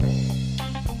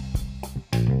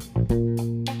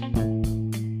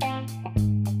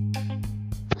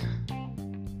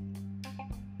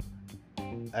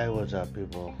What's up,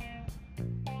 people?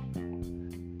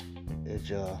 It's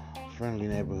your friendly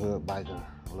neighborhood biker,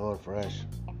 Lord Fresh.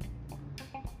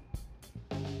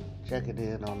 Checking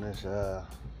in on this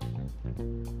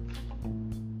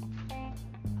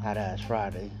hot ass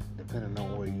Friday, depending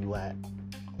on where you at.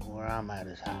 Where I'm at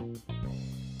is hot.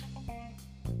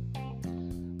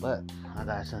 But I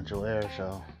got central air,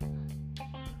 so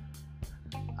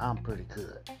I'm pretty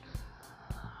good.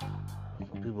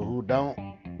 For people who don't,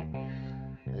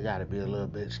 it gotta be a little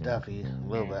bit stuffy, a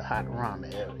little bit hot around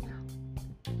the area.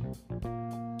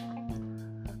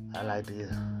 I like to,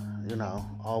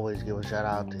 always give a shout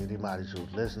out to anybody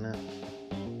who's listening.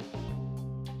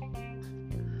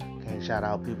 Can't shout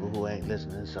out people who ain't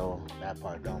listening, so that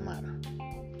part don't matter.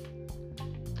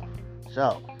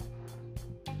 So,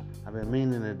 I've been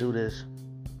meaning to do this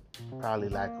probably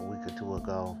like a week or two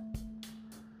ago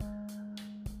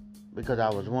because I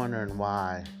was wondering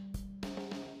why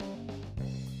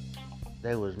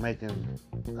they was making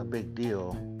a big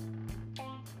deal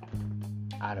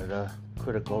out of the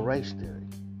critical race theory.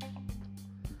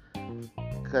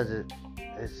 Because it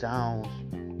sounds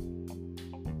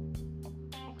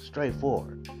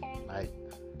straightforward. Like,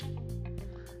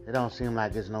 it don't seem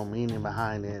like there's no meaning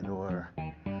behind it, or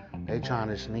they trying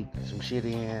to sneak some shit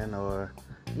in, or,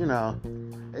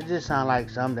 it just sounds like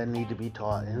something that need to be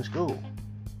taught in school.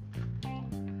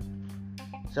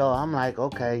 So I'm like,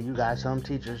 okay, you got some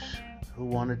teachers who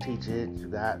want to teach it. You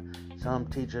got some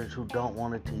teachers who don't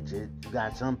want to teach it. You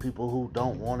got some people who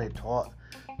don't want it taught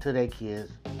to their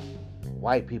kids.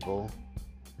 White people.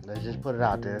 Let's just put it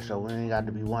out there so we ain't got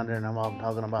to be wondering I'm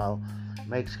talking about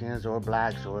Mexicans or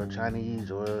blacks or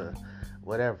Chinese or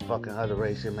whatever fucking other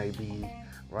race it may be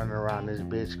running around this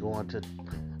bitch going to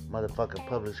motherfucking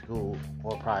public school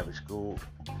or private school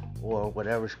or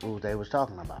whatever schools they was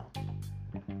talking about.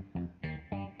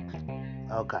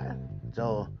 Okay,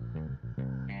 so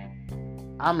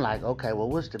I'm like, okay, well,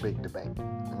 what's the big debate?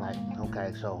 I'm like,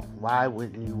 okay, so why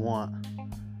wouldn't you want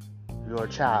your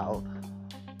child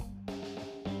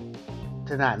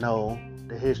to not know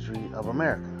the history of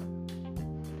America?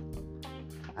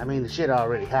 I mean, the shit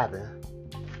already happened.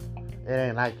 It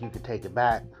ain't like you could take it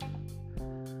back.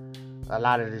 A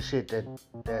lot of the shit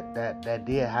that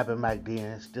did happen back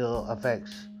then still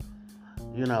affects,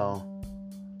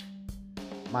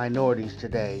 minorities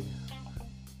today.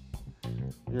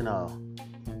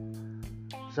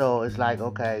 So it's like,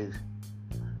 okay,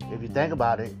 if you think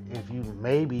about it, if you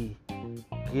maybe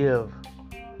give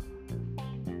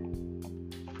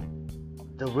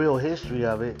the real history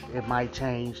of it, it might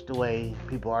change the way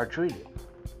people are treated.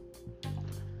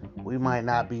 We might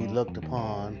not be looked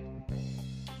upon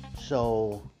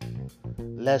so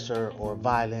lesser or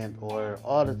violent or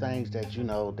all the things that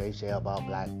they say about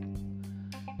black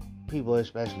people,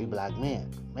 especially black men.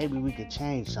 Maybe we could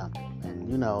change something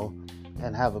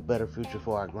and have a better future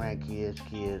for our grandkids,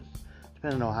 kids,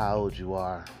 depending on how old you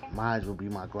are. Mine will be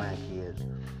my grandkids.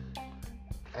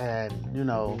 And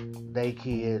they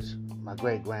kids, my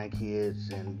great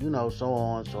grandkids, and so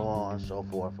on, so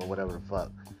forth, or whatever the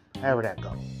fuck. However that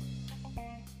goes.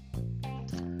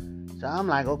 So I'm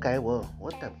like, okay, well,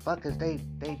 what the fuck is they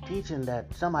teaching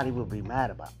that somebody would be mad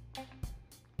about?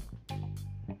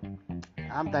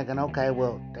 I'm thinking, okay,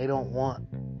 well, they don't want,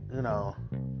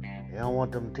 they don't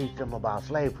want them to teach them about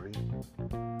slavery.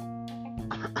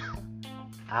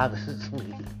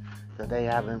 Obviously, because they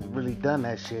haven't really done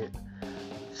that shit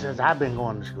since I've been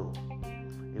going to school.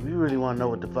 If you really want to know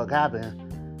what the fuck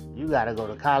happened, you gotta go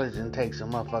to college and take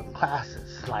some motherfucking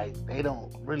classes. Like, they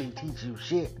don't really teach you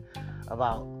shit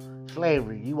about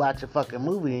slavery. You watch a fucking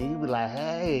movie and you be like,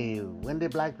 hey, when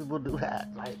did black people do that?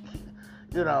 Like,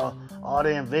 all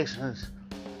the inventions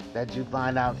that you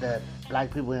find out that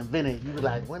black people invented, you be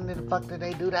like, when the fuck did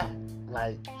they do that?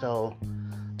 Like, so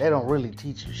they don't really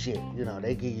teach you shit.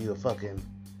 They give you a fucking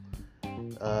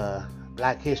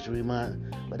Black History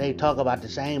Month, but they talk about the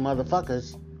same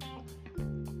motherfuckers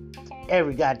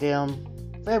every goddamn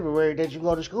February that you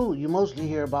go to school. You mostly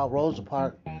hear about Rosa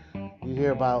Parks. You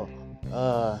hear about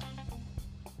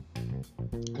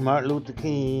Martin Luther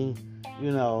King.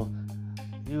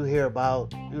 You hear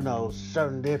about,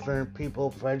 certain different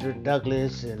people, Frederick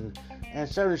Douglass and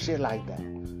certain shit like that.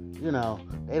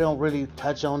 They don't really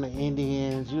touch on the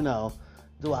Indians,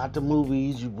 throughout the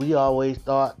movies. We always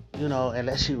thought,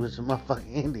 unless you was a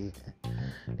motherfucking Indian,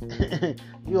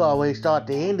 you always thought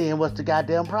the Indian was the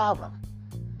goddamn problem.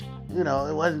 It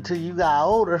wasn't until you got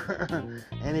older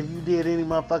and if you did any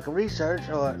motherfucking research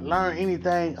or learn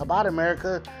anything about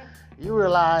America, you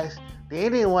realize the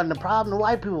Indian wasn't the problem, the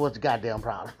white people was the goddamn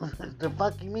problem. The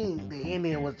fuck you mean the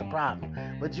Indian was the problem?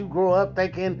 But you grow up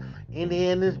thinking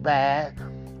Indian is bad,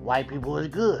 white people is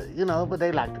good, but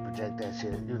they like to project that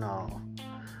shit,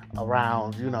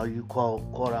 around, you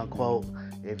quote unquote,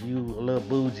 if you a little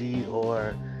bougie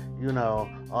or,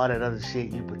 all that other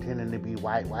shit, you pretending to be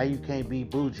white. Why you can't be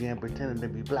bougie and pretending to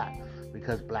be black?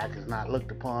 Because black is not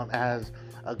looked upon as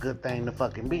a good thing to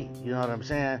fucking be. You know what I'm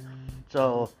saying?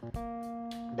 So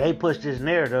they push this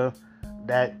narrative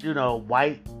that,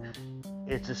 white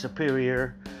is the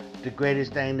superior, the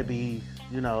greatest thing to be,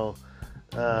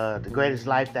 the greatest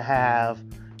life to have,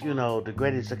 the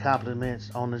greatest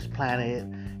accomplishments on this planet.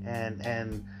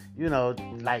 And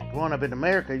like growing up in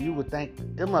America, you would think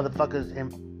them motherfuckers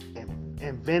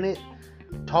invented,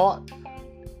 taught,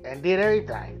 and did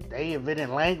everything. They invented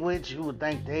language. You would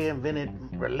think they invented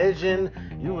religion.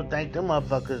 You would think them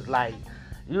motherfuckers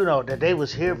that they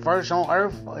was here first on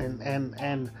earth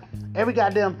and every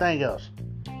goddamn thing else.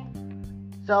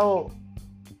 So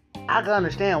I can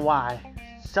understand why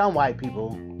some white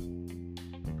people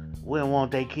wouldn't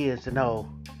want their kids to know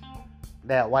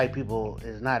that white people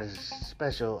is not as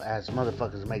special as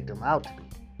motherfuckers make them out to be.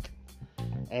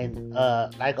 And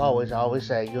like always, I always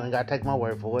say, you ain't gotta take my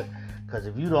word for it, because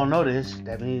if you don't know this,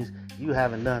 that means you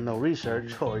haven't done no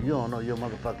research, or you don't know your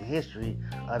motherfucking history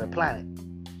of the planet.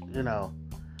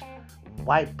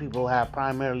 White people have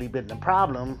primarily been the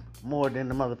problem more than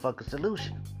the motherfucking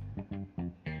solution.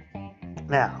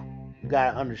 Now, you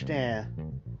gotta understand,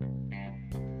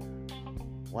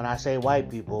 when I say white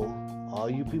people, all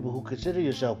you people who consider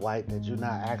yourself white, that you're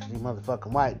not actually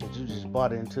motherfucking white, that you just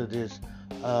bought into this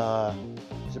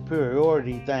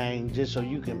superiority thing just so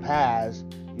you can pass,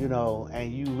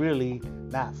 and you really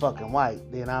not fucking white,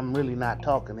 then I'm really not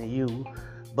talking to you.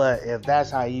 But if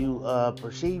that's how you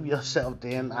perceive yourself,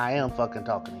 then I am fucking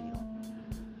talking to you.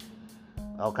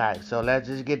 Okay, so let's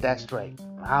just get that straight.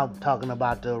 I'm talking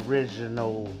about the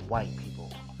original white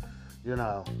people,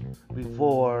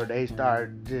 before they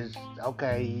start just,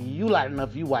 okay, you light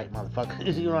enough, you white motherfucker.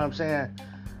 You know what I'm saying?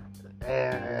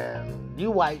 And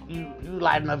you white, you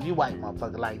light enough, you white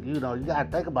motherfucker. Like, you gotta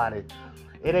think about it.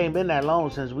 It ain't been that long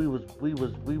since we was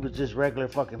just regular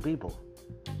fucking people.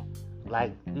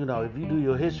 Like, if you do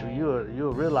your history,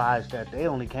 you'll realize that they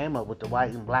only came up with the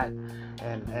white and black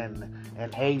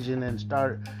and Asian and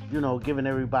start, giving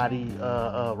everybody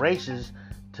races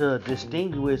to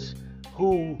distinguish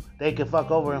who they can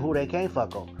fuck over and who they can't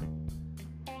fuck over.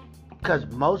 Because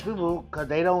most people, because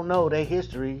they don't know their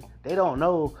history, they don't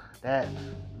know that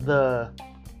the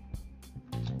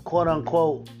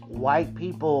quote-unquote white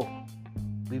people,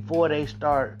 before they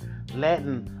start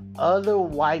letting other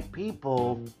white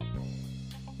people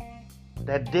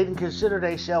that didn't consider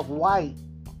themselves white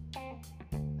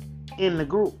in the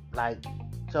group. Like,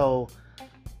 so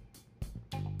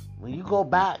when you go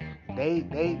back, they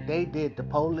did the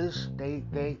Polish, they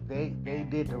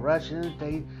did the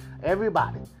Russians,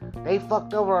 everybody. They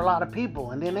fucked over a lot of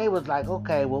people, and then they was like,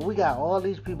 okay, well, we got all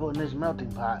these people in this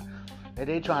melting pot that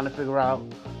they trying to figure out,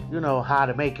 how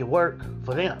to make it work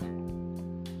for them.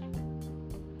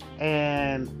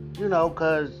 And,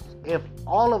 because if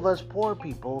all of us poor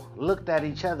people looked at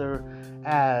each other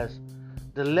as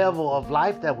the level of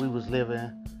life that we was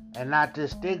living, and not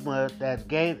this stigma that's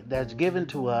given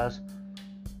to us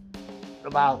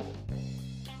about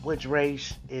which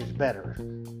race is better.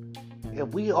 If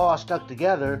we all stuck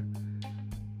together,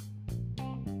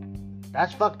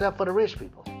 that's fucked up for the rich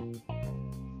people.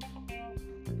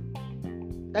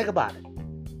 Think about it.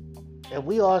 If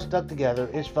we all stuck together,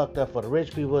 it's fucked up for the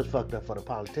rich people, it's fucked up for the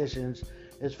politicians,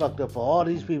 it's fucked up for all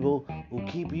these people who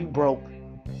keep you broke.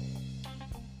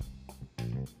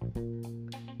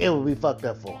 It would be fucked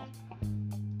up for them.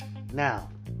 Now,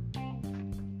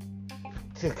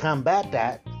 to combat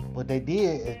that, what they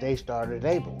did is they started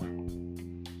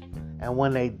labeling. And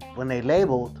when they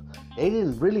labeled, they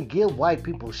didn't really give white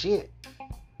people shit.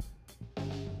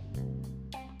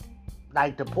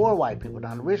 Like the poor white people.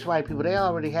 Now the rich white people, they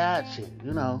already had shit,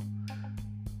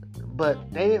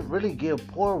 But they didn't really give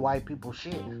poor white people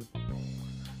shit.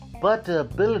 But the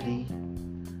ability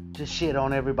to shit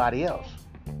on everybody else.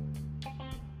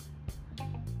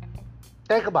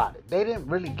 Think about it. They didn't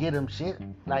really give them shit.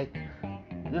 Like,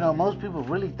 most people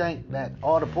really think that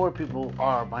all the poor people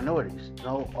are minorities.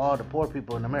 No, all the poor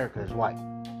people in America is white.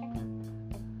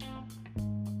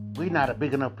 We're not a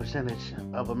big enough percentage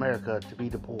of America to be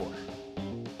the poor.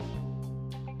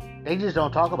 They just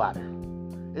don't talk about it.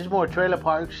 It's more trailer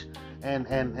parks and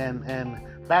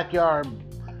backyard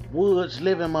woods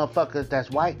living motherfuckers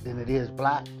that's white than it is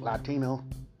black, Latino,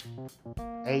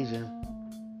 Asian.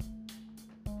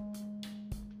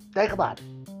 Think about it.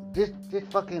 Just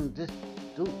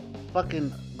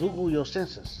fucking Google your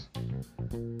census.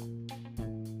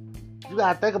 you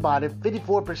gotta think about it,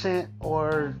 54%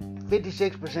 or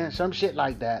 56%, some shit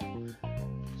like that,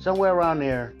 somewhere around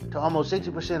there, to almost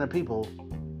 60% of people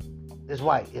is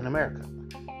white in America.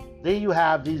 Then you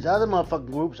have these other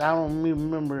motherfucking groups, I don't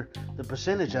even remember the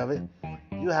percentage of it.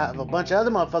 You have a bunch of other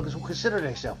motherfuckers who consider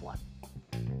themselves white.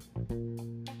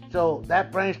 So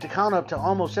that brings the count up to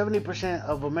almost 70%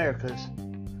 of Americans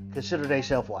consider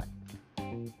themselves white.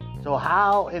 So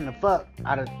how in the fuck,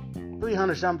 out of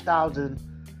 300 something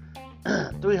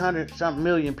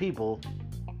million people,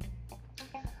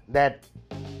 that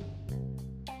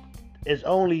is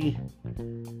only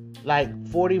like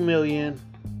 40 million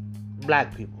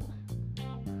black people,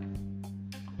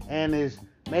 and is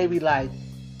maybe like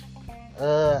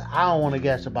I don't want to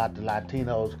guess about the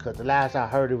Latinos, because the last I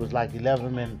heard it was like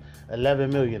 11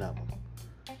 million of them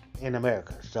in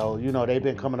America. So, you know, they've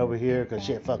been coming over here because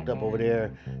shit fucked up over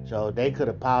there. So they could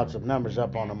have piled some numbers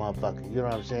up on the motherfucker. You know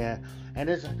what I'm saying? And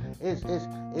it's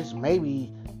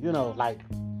maybe, you know, like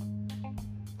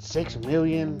 6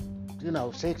 million, you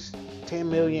know,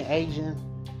 10 million Asian,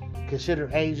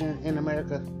 considered Asian in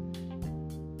America.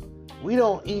 We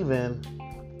don't even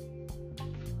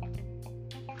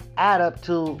add up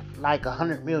to like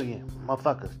 100 million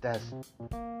motherfuckers that's,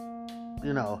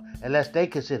 you know, unless they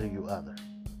consider you other.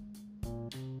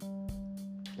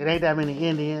 It ain't that many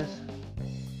Indians,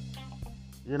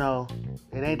 you know,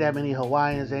 it ain't that many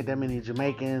Hawaiians, ain't that many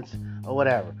Jamaicans or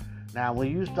whatever. Now, when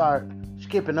you start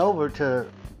skipping over to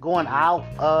going out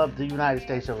of the United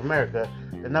States of America,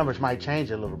 the numbers might change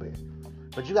a little bit.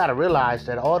 But you got to realize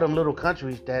that all them little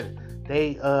countries that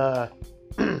they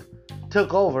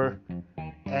took over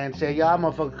and said, y'all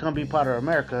motherfuckers come be part of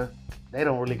America, they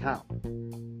don't really count.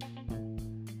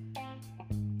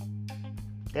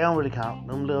 They don't really count.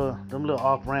 Them little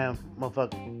off-brand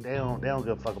motherfuckers, they don't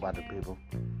give a fuck about the people.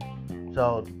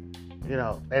 So, you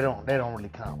know, they don't really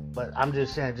count. But I'm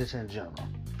just saying, just in general.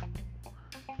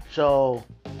 So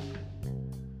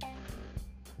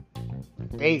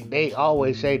they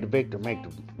always say the victor make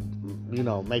the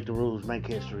rules, make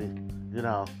history. You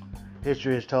know,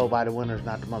 history is told by the winners,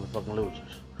 not the motherfucking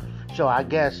losers. So I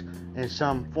guess in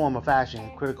some form or fashion,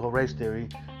 critical race theory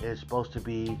is supposed to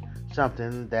be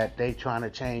something that they trying to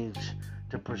change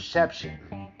the perception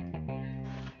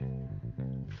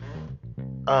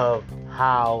of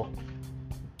how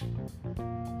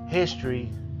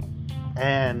history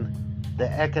and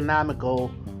the economical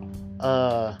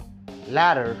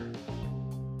ladder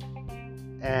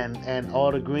and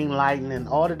all the green lighting and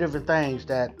all the different things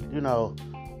that, you know,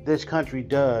 this country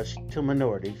does to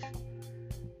minorities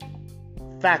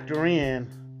factor in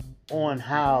on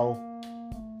how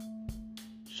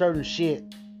certain shit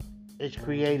is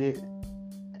created,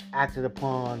 acted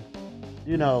upon,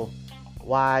 you know,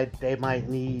 why they might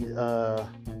need,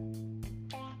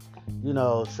 you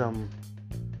know, some,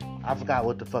 I forgot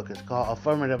what the fuck it's called,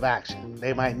 affirmative action.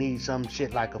 They might need some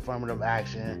shit like affirmative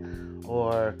action,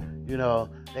 or, you know,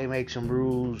 they make some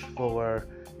rules for,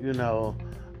 you know,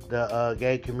 the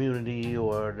gay community,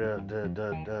 or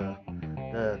the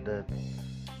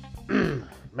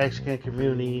Mexican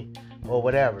community, or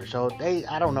whatever. So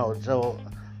I don't know. So,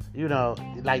 you know,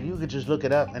 like, you could just look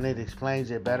it up and it explains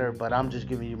it better, but I'm just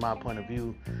giving you my point of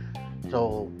view.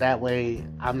 So that way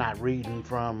I'm not reading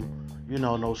from, you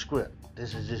know, no script.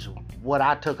 This is just what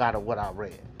I took out of what I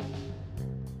read.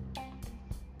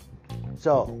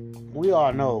 So we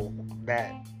all know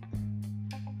that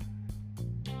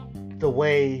the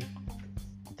way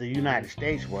the United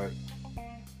States work,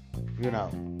 you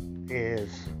know,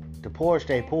 is the poor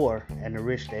stay poor and the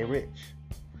rich stay rich.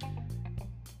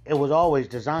 It was always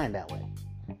designed that way.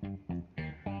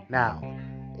 Now,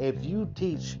 if you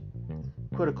teach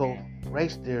critical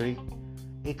race theory,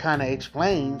 it kind of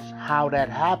explains how that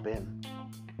happened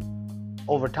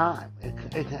over time.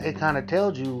 It kind of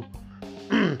tells you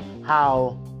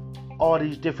how all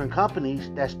these different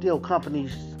companies, that's still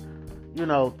companies, you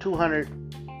know, 200,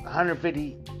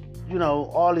 150, you know,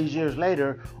 all these years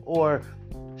later, or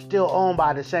still owned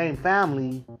by the same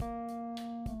family,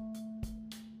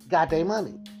 got their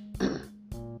money.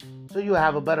 So you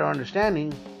have a better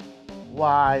understanding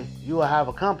why you will have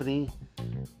a company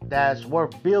that's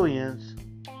worth billions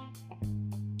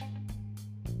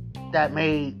that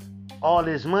made all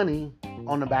this money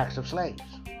on the backs of slaves.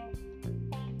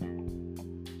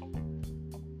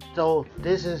 So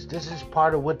this is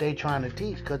part of what they trying to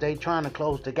teach, because they trying to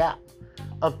close the gap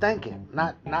of thinking,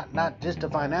 not just the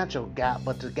financial gap,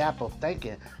 but the gap of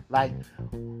thinking. Like,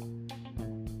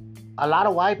 a lot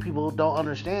of white people don't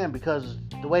understand, because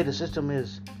the way the system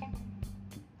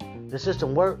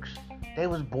works, they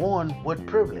was born with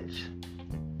privilege.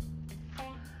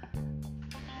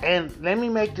 And let me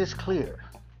make this clear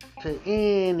to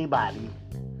anybody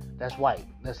that's white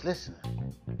that's listening.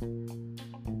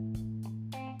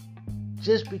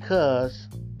 Just because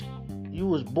you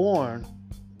was born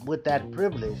with that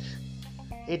privilege,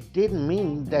 it didn't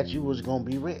mean that you was gonna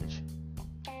be rich.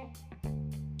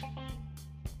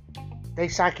 They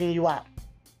psyching you out.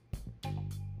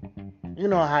 You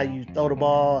know how you throw the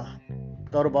ball,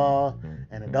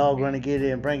 and the dog run to get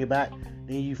it and bring it back.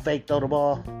 Then you fake throw the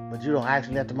ball, but you don't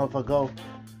actually let the motherfucker go,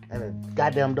 and the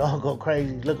goddamn dog go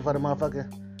crazy looking for the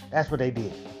motherfucker. That's what they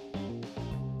did.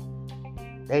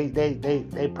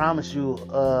 They promise you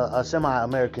a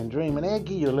semi-American dream, and they'll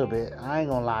give you a little bit. I ain't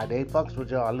gonna lie, they fucks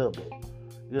with y'all a little bit,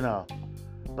 you know,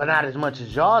 but not as much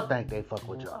as y'all think they fuck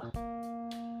with y'all.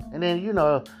 And then, you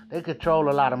know, they control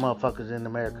a lot of motherfuckers in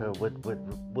America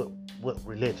with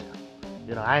religion.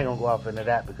 You know, I ain't gonna go off into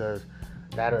that because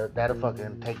that'll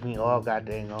fucking take me all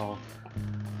goddamn on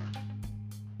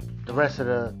the rest of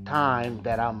the time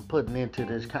that I'm putting into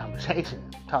this conversation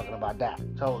talking about that.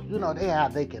 So, you know, they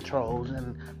have their controls,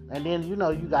 and then, you know,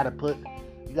 you gotta put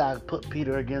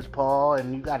Peter against Paul,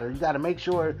 and you gotta make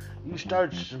sure you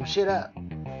stir some shit up.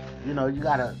 You know, you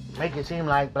gotta make it seem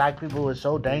like black people is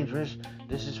so dangerous.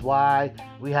 This is why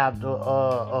we have the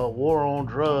war on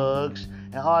drugs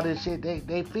and all this shit.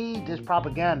 They feed this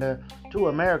propaganda to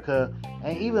America,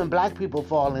 and even black people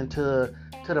fall into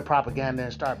the propaganda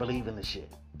and start believing the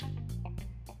shit.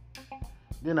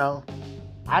 You know,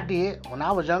 I did when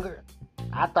I was younger.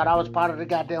 I thought I was part of the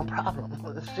goddamn problem.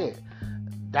 Shit.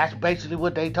 That's basically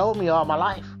what they told me all my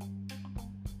life.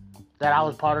 That I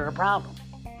was part of the problem.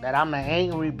 That I'm the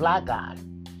angry black guy.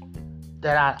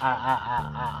 That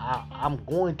I'm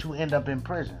going to end up in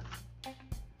prison.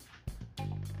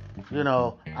 You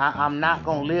know, I'm not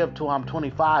going to live till I'm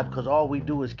 25 because all we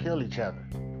do is kill each other.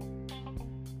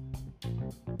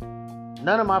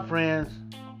 None of my friends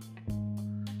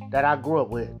that I grew up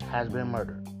with has been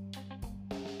murdered.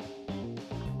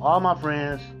 All my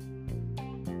friends,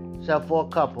 except for a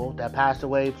couple that passed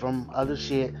away from other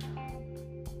shit,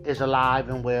 is alive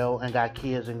and well and got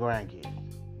kids and grandkids.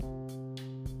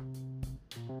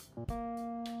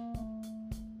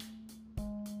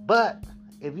 But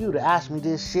if you'd have asked me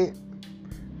this shit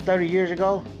 30 years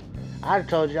ago, I'd have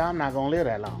told you I'm not going to live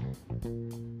that long.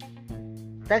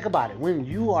 Think about it. When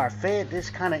you are fed this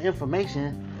kind of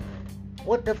information,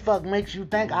 what the fuck makes you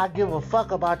think I give a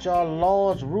fuck about y'all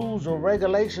laws, rules, or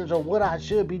regulations, or what I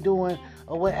should be doing,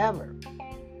 or whatever?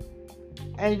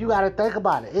 And you gotta think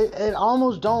about it. It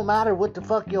almost don't matter what the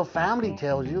fuck your family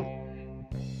tells you.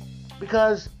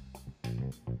 Because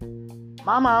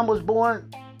my mom was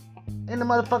born in the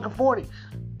motherfucking 40s.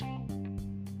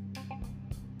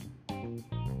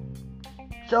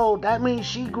 So that means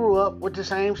she grew up with the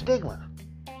same stigma.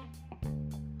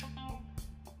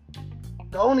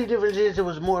 The only difference is it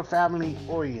was more family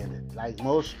oriented. Like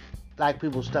most black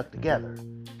people stuck together.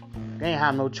 They didn't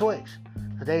have no choice.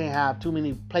 Because they didn't have too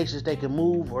many places they could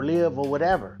move or live or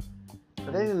whatever.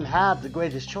 So they didn't have the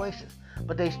greatest choices.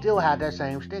 But they still had that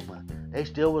same stigma. They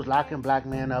still was locking black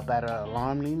men up at an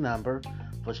alarming number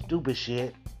for stupid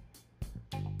shit.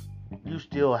 You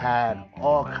still had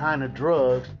all kind of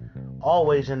drugs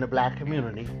always in the black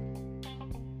community.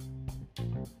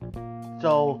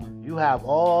 So you have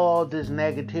all this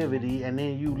negativity, and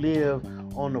then you live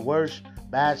on the worst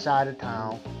bad side of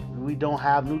town. We don't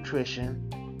have nutrition.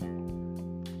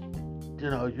 You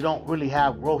know, you don't really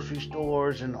have grocery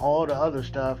stores and all the other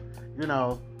stuff, you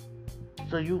know.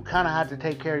 So you kind of have to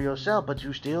take care of yourself, but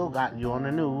you still got you on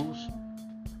the news.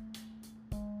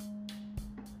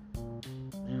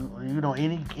 You know,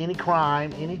 any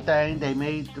crime, anything, they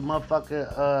made the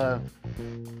motherfucker,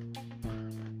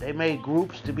 they made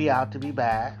groups to be out to be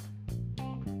bad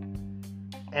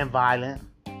and violent.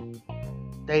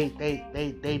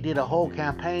 They did a whole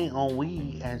campaign on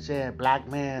weed and said black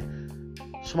men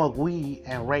smoke weed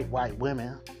and rape white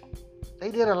women. They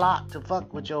did a lot to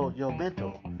fuck with your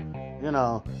mental, you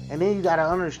know. And then you gotta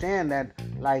understand that,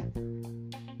 like,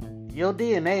 your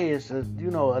DNA is a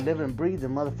living, breathing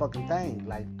motherfucking thing.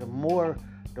 Like, the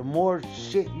more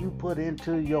shit you put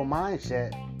into your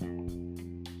mindset,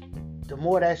 the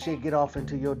more that shit get off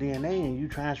into your DNA, and you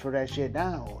transfer that shit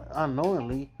down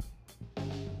unknowingly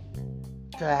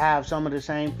to have some of the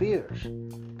same fears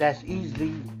that's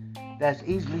easily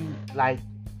like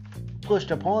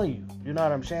pushed upon you. You know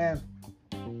what I'm saying?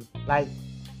 Like,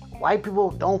 white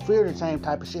people don't fear the same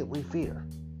type of shit we fear.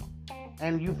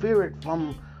 And you fear it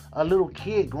from a little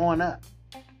kid growing up.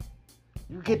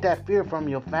 You get that fear from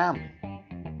your family.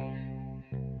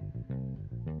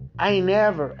 I ain't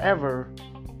never, ever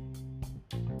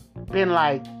been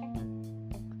like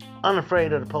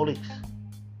unafraid of the police.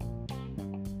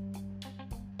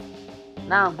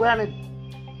 Now, granted,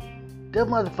 them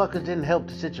motherfuckers didn't help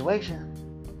the situation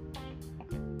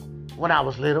when I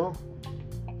was little.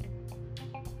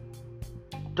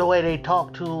 The way they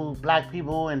talked to black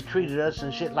people and treated us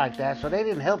and shit like that. So they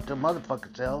didn't help the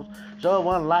motherfucking selves. So it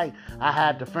wasn't like I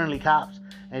had the friendly cops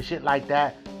and shit like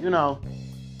that, you know,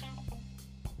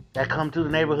 that come to the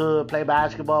neighborhood, play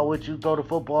basketball with you, throw the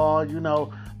football, you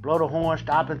know, blow the horn,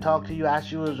 stop and talk to you,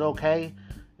 ask you if it's okay.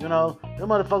 You know, the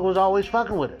motherfucker was always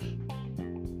fucking with us.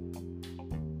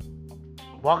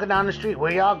 Walking down the street,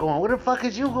 where y'all going? Where the fuck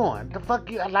is you going? The fuck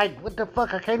you, like, what the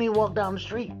fuck? I can't even walk down the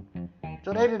street.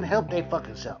 So they didn't help their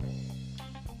fucking self.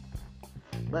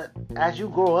 But as you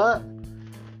grow up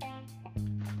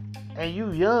and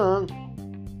you young,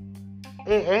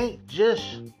 it ain't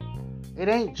just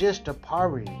the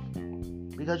poverty.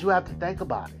 Because you have to think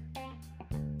about it.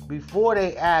 Before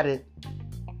they added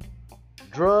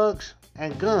drugs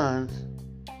and guns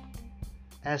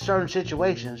and certain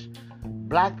situations,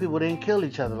 black people didn't kill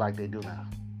each other like they do now.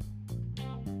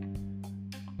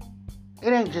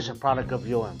 It ain't just a product of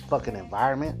your fucking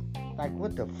environment. Like,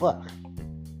 what the fuck?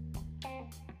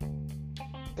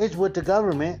 It's what the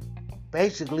government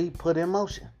basically put in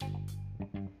motion.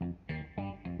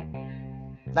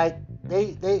 Like,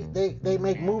 they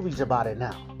make movies about it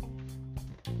now.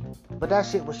 But that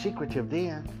shit was secretive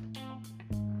then.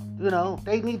 You know,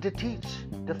 they need to teach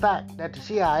the fact that the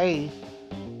CIA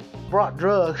brought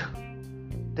drugs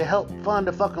to help fund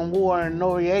the fucking war in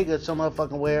Noriega some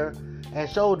motherfucking where, and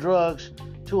sold drugs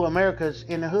to Americans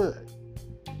in the hood.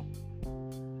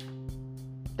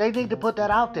 They need to put that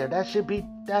out there. That should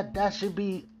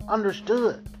be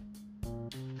understood.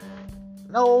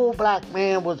 No black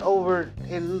man was over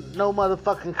in no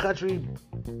motherfucking country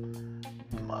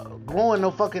growing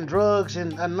no fucking drugs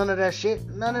and none of that shit.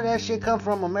 None of that shit come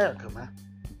from America,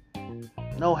 man.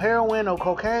 No heroin, no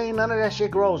cocaine, none of that shit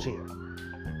grows here.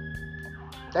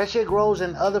 That shit grows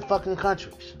in other fucking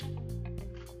countries.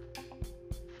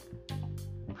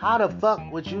 How the fuck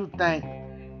would you think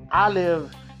I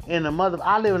live in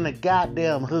the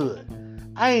goddamn hood?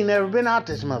 I ain't never been out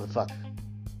this motherfucker.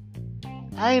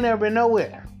 I ain't never been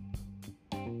nowhere.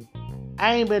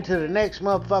 I ain't been to the next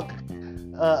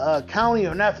motherfucking county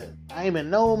or nothing. I ain't been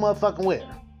no motherfucking where.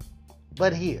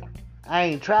 But here. I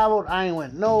ain't traveled. I ain't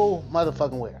went no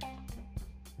motherfucking where.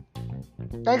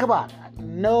 Think about it.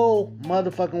 No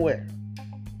motherfucking where.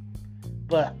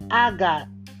 But I got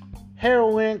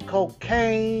heroin,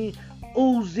 cocaine,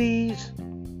 Uzis,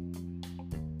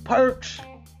 perks,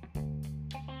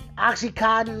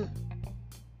 Oxycontin,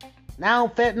 now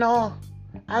fentanyl.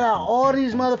 I got all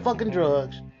these motherfucking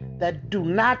drugs that do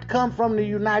not come from the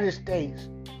United States,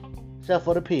 except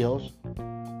for the pills.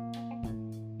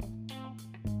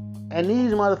 And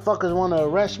these motherfuckers want to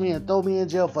arrest me and throw me in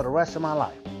jail for the rest of my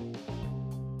life.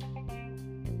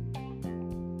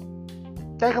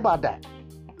 Think about that.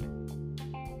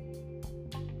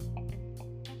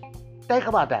 Think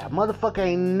about that. Motherfucker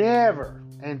ain't never,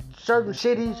 in certain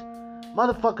cities,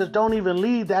 motherfuckers don't even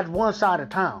leave that one side of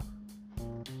town.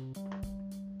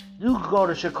 You could go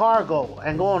to Chicago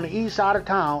and go on the east side of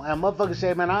town and motherfuckers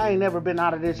say, man, I ain't never been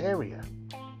out of this area.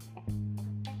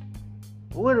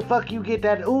 Where the fuck you get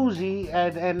that Uzi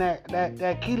and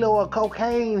that kilo of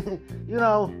cocaine, you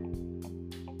know?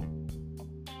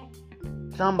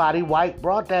 Somebody white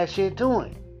brought that shit to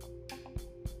him.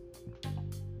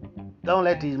 Don't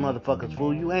let these motherfuckers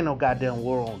fool you. Ain't no goddamn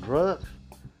war on drugs.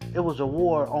 It was a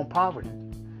war on poverty.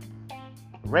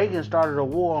 Reagan started a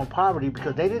war on poverty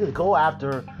because they didn't go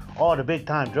after all the big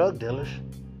time drug dealers.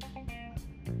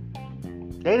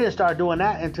 They didn't start doing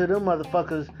that until them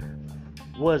motherfuckers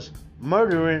was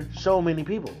murdering so many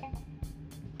people.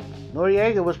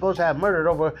 Noriega was supposed to have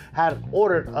had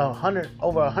ordered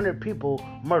over 100 people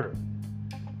murdered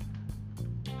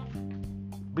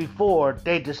before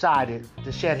they decided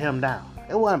to shut him down.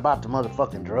 It wasn't about the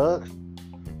motherfucking drugs.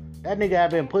 That nigga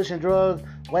had been pushing drugs.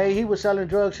 He was selling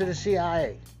drugs to the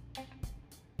CIA.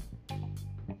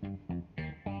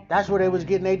 That's where they was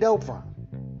getting their dope from.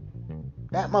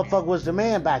 That motherfucker was the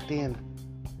man back then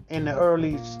in the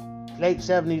late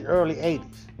 70s, early 80s.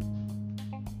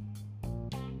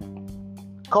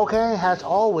 Cocaine has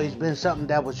always been something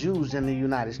that was used in the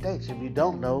United States. If you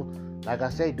don't know, like I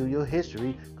say, do your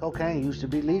history. Cocaine used to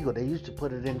be legal. They used to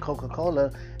put it in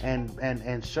Coca-Cola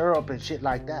and syrup and shit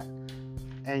like that.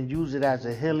 And use it as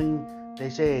a healing. They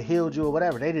say it healed you or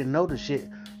whatever. They didn't know the shit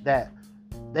that...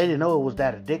 They didn't know it was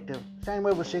that addictive. Same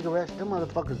way with cigarettes. Them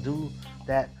motherfuckers do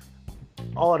that.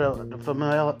 All the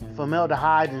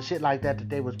formaldehyde and shit like that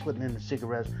they was putting in the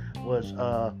cigarettes was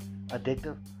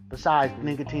addictive. Besides,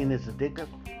 nicotine is addictive.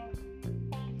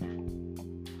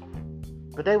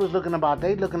 But they looking about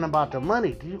the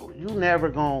money. You never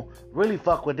gonna really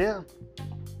fuck with them.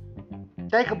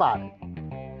 Think about it.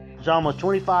 It's almost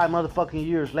 25 motherfucking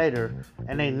years later,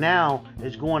 and they now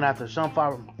is going after some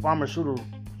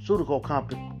pharmaceutical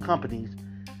companies,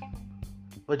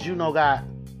 but got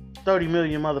 30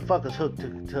 million motherfuckers hooked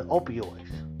to opioids.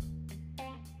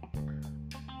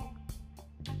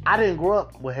 I didn't grow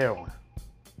up with heroin.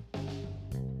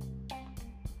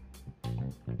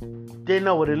 Didn't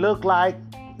know what it looked like.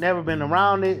 Never been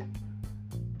around it.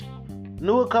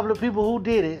 Knew a couple of people who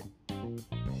did it,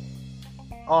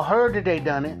 or heard that they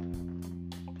done it.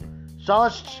 Saw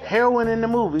heroin in the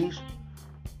movies.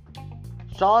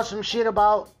 Saw some shit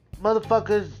about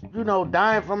motherfuckers,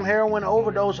 dying from heroin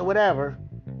overdose or whatever.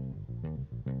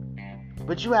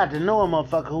 But you had to know a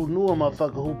motherfucker who knew a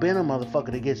motherfucker who been a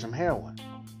motherfucker to get some heroin.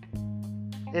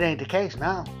 It ain't the case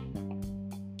now.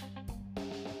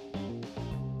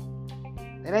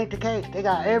 It ain't the case. They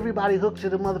got everybody hooked to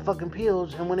the motherfucking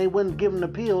pills, and when they wouldn't give them the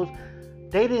pills,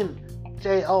 they didn't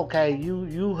say, okay,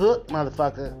 you hooked,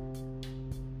 motherfucker.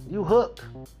 You hooked.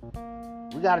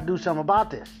 We got to do something about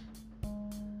this.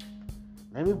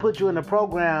 Let me put you in a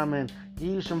program and give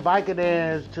you some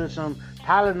Vicodins to some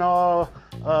Tylenol,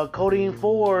 codeine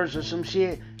 4s or some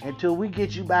shit until we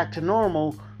get you back to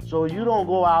normal, so you don't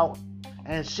go out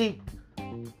and seek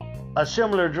a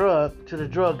similar drug to the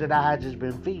drug that I had just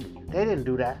been feeding. They didn't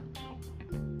do that.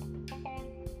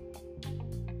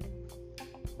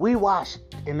 We watched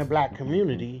in the black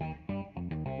community,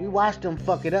 we watched them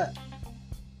fuck it up.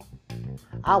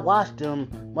 I watched them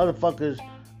motherfuckers,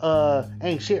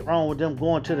 ain't shit wrong with them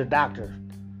going to the doctor.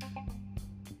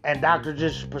 And doctor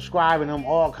just prescribing them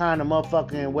all kind of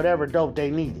motherfucking whatever dope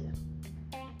they needed.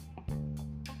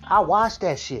 I watched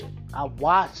that shit. I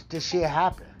watched this shit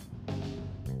happen.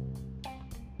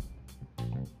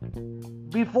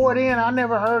 Before then, I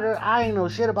never heard of, I ain't know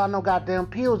shit about no goddamn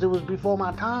pills. It was before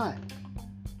my time.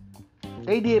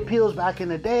 They did pills back in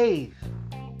the days.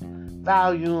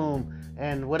 Valium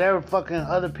and whatever fucking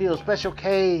other pills, Special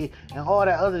K and all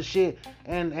that other shit,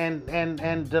 and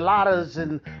Dilaudid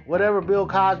and whatever Bill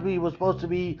Cosby was supposed to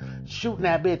be shooting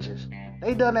at bitches.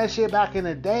 They done that shit back in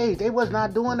the days. They was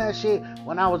not doing that shit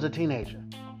when I was a teenager.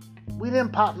 We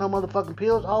didn't pop no motherfucking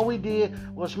pills. All we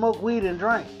did was smoke weed and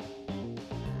drink.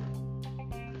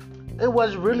 It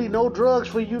was really no drugs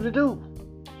for you to do.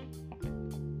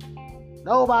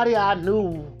 Nobody I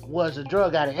knew was a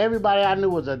drug addict. Everybody I knew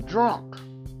was a drunk.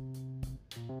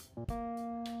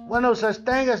 Wasn't no such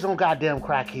thing as no goddamn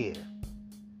crackhead.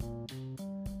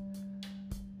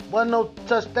 Wasn't no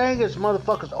such thing as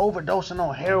motherfuckers overdosing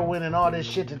on heroin and all this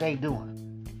shit that they doing.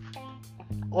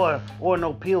 Or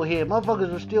no pill head. Motherfuckers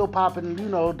were still popping,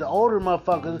 the older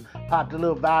motherfuckers popped a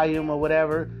little Valium or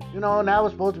whatever. And that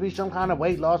was supposed to be some kind of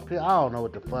weight loss pill. I don't know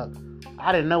what the fuck.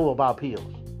 I didn't know about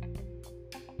pills.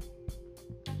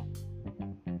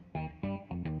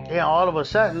 Then all of a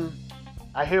sudden,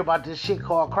 I hear about this shit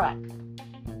called crack.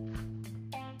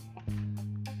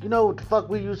 You know what the fuck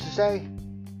we used to say?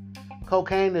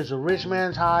 Cocaine is a rich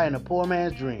man's high and a poor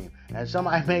man's dream. And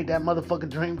somebody made that motherfucking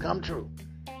dream come true.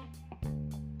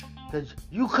 Because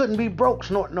you couldn't be broke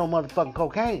snorting no motherfucking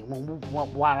cocaine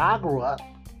while I grew up.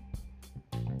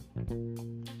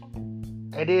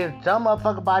 And then some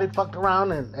motherfucking body fucked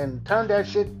around and turned that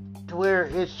shit to where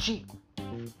it's cheap.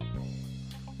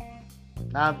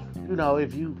 Now,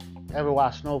 if you ever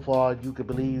watch Snowfall, you could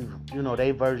believe,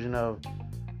 their version of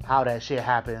how that shit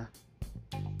happened.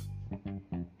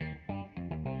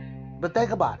 But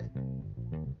think about it.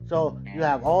 So you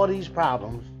have all these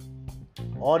problems,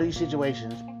 all these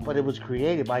situations, but it was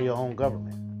created by your own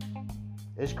government.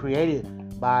 It's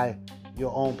created by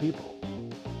your own people.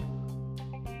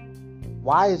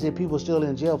 Why is it people still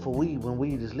in jail for weed when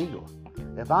weed is legal?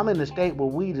 If I'm in a state where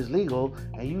weed is legal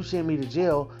and you send me to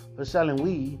jail for selling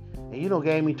weed and you don't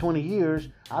gave me 20 years,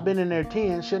 I've been in there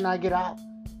 10, shouldn't I get out?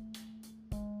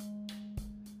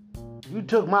 You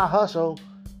took my hustle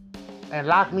and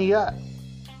locked me up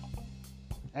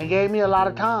and gave me a lot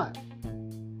of time.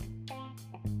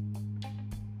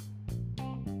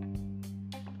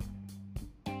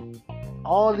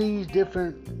 All these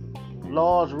different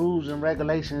laws, rules, and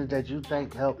regulations that you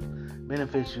think help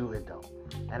benefit you, it don't.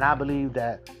 And I believe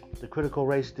that the critical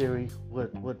race theory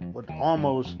would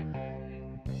almost,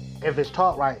 if it's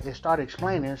taught right, it start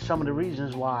explaining some of the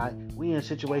reasons why we in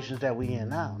situations that we in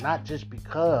now. Not just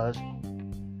because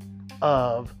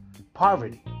of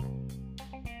poverty.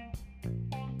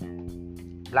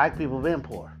 Black people been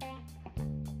poor.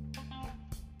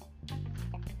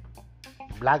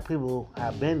 Black people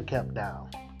have been kept down.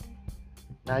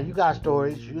 Now you got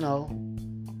stories,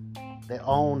 that they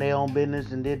owned their own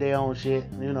business and did their own shit.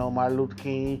 You know, Martin Luther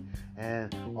King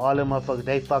and all them motherfuckers,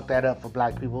 they fucked that up for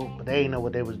black people, but they didn't know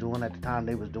what they was doing at the time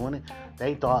they was doing it.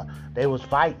 They thought they was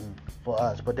fighting for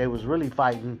us, but they was really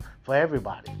fighting for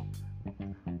everybody,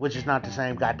 which is not the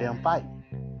same goddamn fight.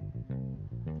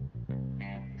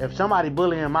 If somebody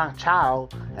bullying my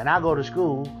child and I go to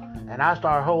school and I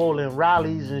start holding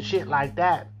rallies and shit like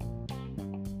that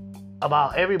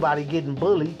about everybody getting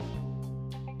bullied,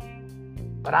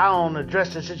 but I don't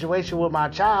address the situation with my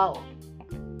child,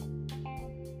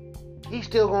 he's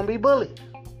still gonna be bullied.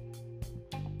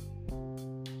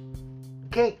 You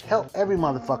can't help every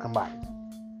motherfucking body.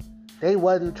 They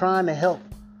wasn't trying to help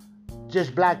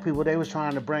just black people. They was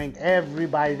trying to bring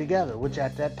everybody together, which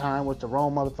at that time was the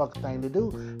wrong motherfucking thing to do,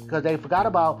 because they forgot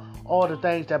about all the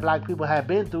things that black people had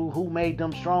been through, who made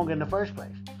them strong in the first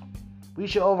place. We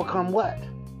should overcome what?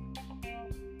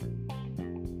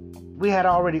 We had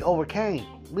already overcame.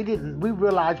 We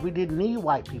realized we didn't need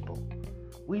white people.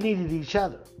 We needed each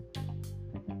other.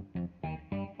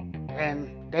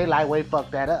 And they lightweight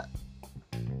fucked that up.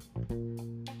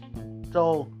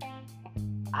 So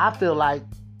I feel like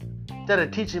instead of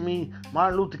teaching me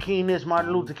Martin Luther King this,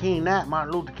 Martin Luther King that,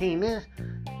 Martin Luther King this,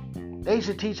 they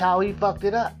should teach how he fucked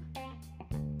it up.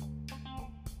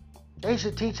 They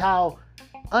should teach how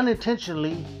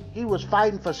unintentionally he was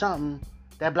fighting for something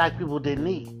that black people didn't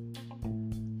need.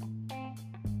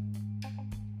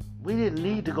 We didn't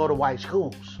need to go to white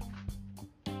schools.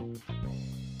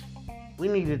 We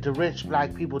needed the rich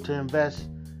black people to invest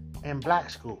in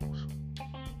black schools.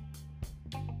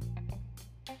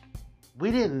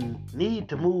 We didn't need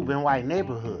to move in white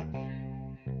neighborhoods.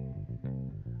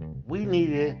 We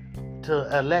needed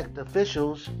to elect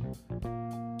officials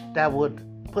that would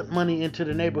put money into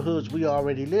the neighborhoods we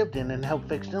already lived in and help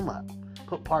fix them up.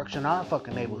 Put parks in our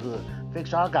fucking neighborhood.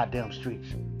 Fix our goddamn streets.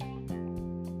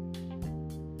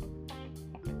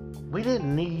 We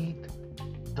didn't need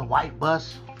the white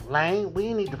bus lane. We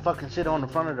didn't need to fucking sit on the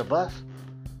front of the bus.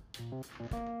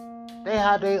 They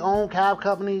had their own cab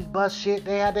companies, bus shit.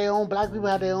 They had their own, black people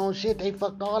had their own shit. They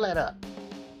fucked all that up.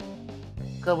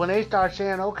 Because when they start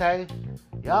saying, okay,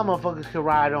 y'all motherfuckers can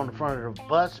ride on the front of the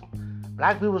bus,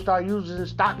 black people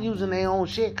stop using their own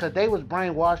shit because they was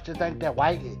brainwashed to think that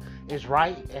white is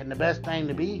right and the best thing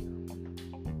to be.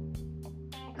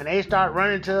 And they start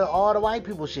running to all the white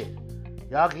people shit.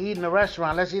 Y'all can eat in the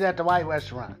restaurant. Let's eat at the white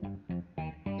restaurant.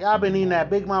 Y'all been eating at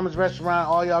Big Mama's restaurant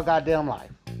all y'all goddamn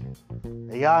life.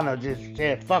 And y'all know just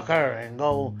said fuck her and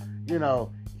go,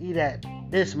 eat at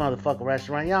this motherfucker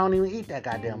restaurant. Y'all don't even eat that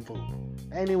goddamn food.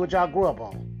 That ain't even what y'all grew up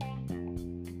on.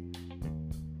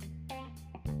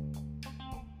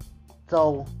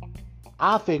 So,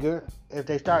 I figure if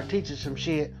they start teaching some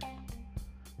shit,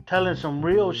 telling some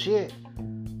real shit,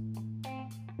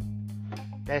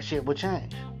 that shit would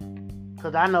change.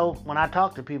 Because I know when I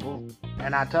talk to people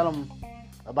and I tell them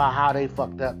about how they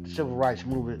fucked up, the civil rights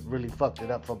movement really fucked it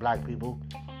up for black people,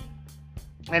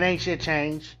 and ain't shit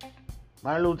changed.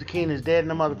 Martin Luther King is dead in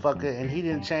the motherfucker, and he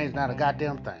didn't change not a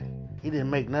goddamn thing. He didn't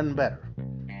make nothing better.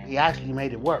 He actually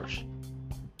made it worse.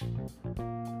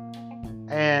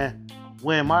 And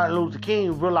when Martin Luther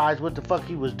King realized what the fuck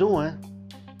he was doing,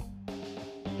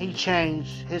 he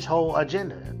changed his whole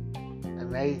agenda.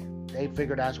 And they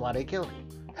figured that's why they killed him.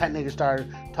 That nigga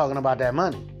started talking about that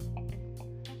money.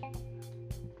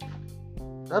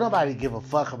 Don't nobody give a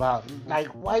fuck about,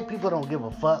 white people don't give a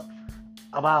fuck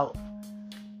about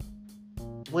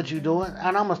what you doing.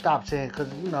 And I'm gonna stop saying,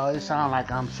 because, it sounds like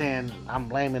I'm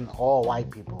blaming all white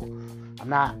people. I'm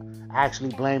not actually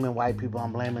blaming white people.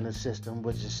 I'm blaming the system,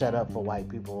 which is set up for white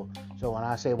people. So when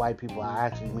I say white people, I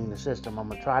actually mean the system. I'm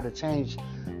gonna try to change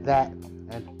that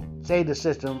and say the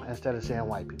system instead of saying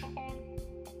white people.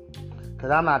 Because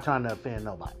I'm not trying to offend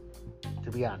nobody,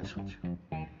 to be honest with you.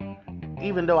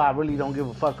 Even though I really don't give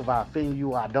a fuck if I offend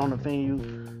you or I don't offend you,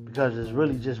 because it's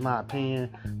really just my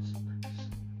opinion.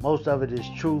 Most of it is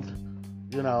truth,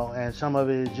 and some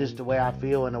of it is just the way I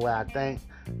feel and the way I think.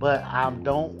 But I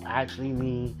don't actually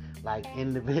mean like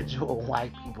individual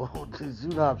white people. You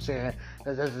know what I'm saying?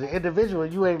 As an individual,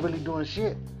 you ain't really doing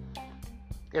shit.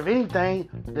 If anything,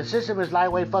 the system is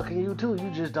lightweight fucking you too.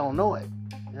 You just don't know it.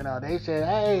 They say,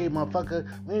 hey, motherfucker,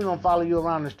 we ain't gonna follow you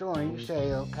around the store. And you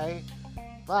say, okay,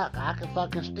 fuck, I can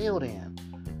fucking steal then.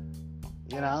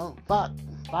 Fuck,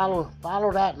 follow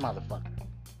that motherfucker.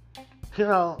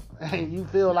 And you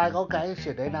feel like, okay,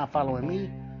 shit, they not following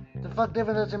me. The fuck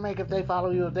difference does it make if they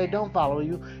follow you or if they don't follow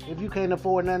you if you can't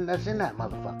afford nothing that's in that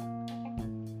motherfucker?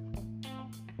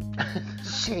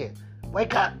 Shit,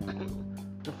 wake up.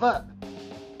 The fuck?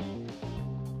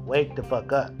 Wake the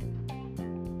fuck up.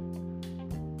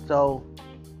 So,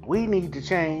 We need to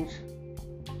change,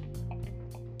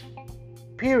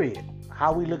 period,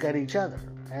 how we look at each other,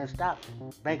 and stop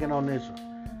banking on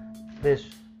this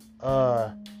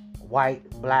white,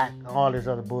 black, and all this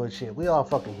other bullshit. We all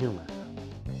fucking human.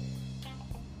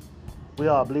 We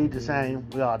all bleed the same.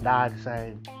 We all die the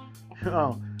same. You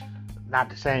know, not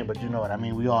the same, but you know what I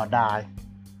mean. We all die.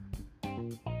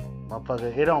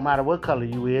 Motherfucker, it don't matter what color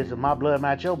you is. If my blood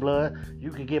match your blood, you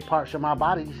can get parts of my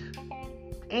body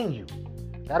in you.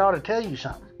 That ought to tell you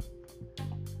something.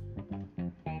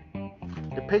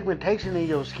 The pigmentation in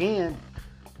your skin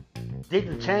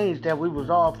didn't change that we was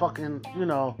all fucking, you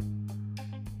know,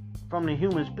 from the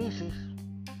human species.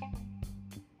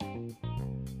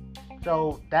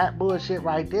 So that bullshit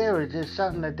right there is just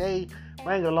something that they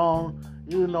bring along.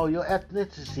 You know, your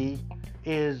ethnicity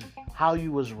is how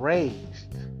you was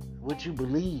raised, what you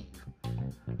believe,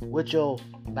 what your,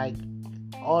 like,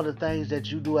 all the things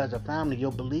that you do as a family,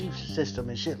 your belief system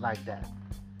and shit like that.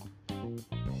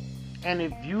 And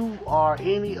if you are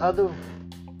any other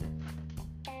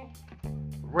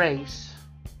race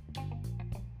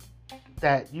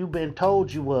that you've been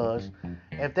told you was,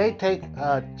 if they take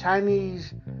a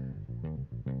Chinese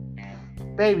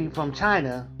baby from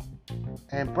China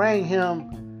and bring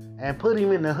him and put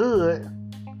him in the hood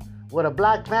with a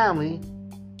black family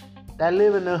that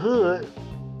live in the hood,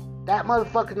 that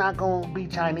motherfucker not gonna be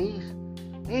Chinese.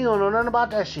 He ain't gonna know nothing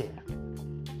about that shit.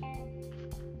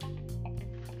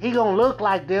 He gonna look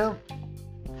like them,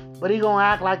 but he gonna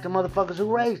act like the motherfuckers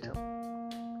who raised him.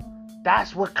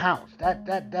 That's what counts.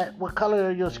 That what color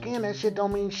of your skin, that shit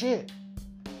don't mean shit.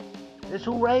 It's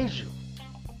who raised you.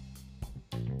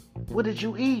 What did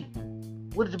you eat?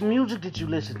 What music did you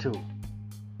listen to?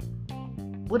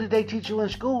 What did they teach you in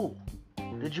school?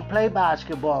 Did you play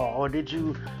basketball, or did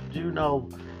you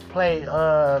play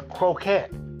croquet?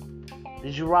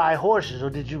 Did you ride horses, or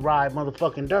did you ride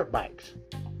motherfucking dirt bikes?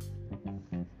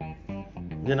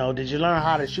 You know, did you learn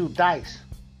how to shoot dice?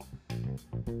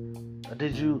 Or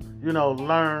did you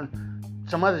learn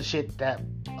some other shit that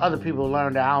other people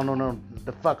learned that I don't know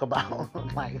the fuck about?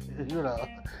 Like,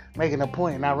 making a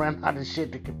point, and I ran out of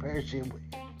shit to compare shit with.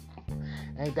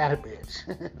 Ain't that a bitch?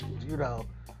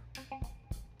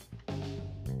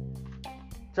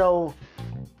 So,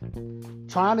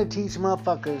 trying to teach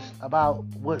motherfuckers about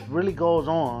what really goes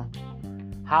on,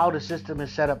 how the system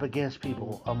is set up against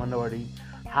people, a minority,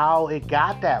 how it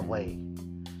got that way.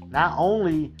 Not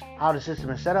only how the system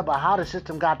is set up, but how the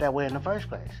system got that way in the first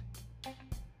place.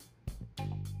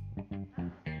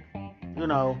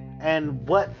 And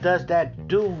what does that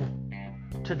do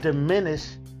to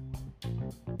diminish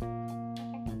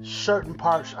certain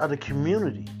parts of the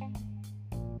community?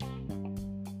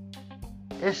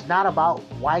 It's not about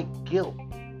white guilt.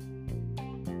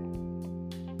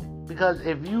 Because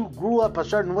if you grew up a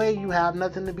certain way, you have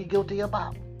nothing to be guilty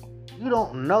about. You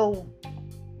don't know.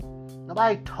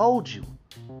 Nobody told you.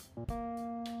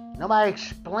 Nobody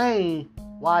explained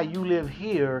why you live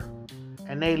here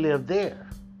and they live there.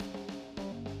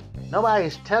 Nobody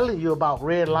is telling you about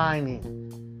redlining.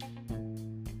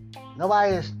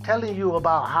 Nobody is telling you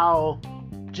about how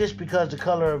just because the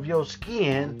color of your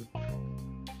skin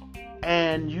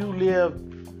and you live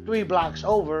 3 blocks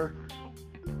over,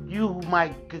 you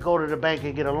might go to the bank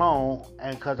and get a loan,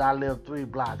 and because I live 3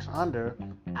 blocks under,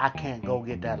 I can't go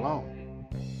get that loan.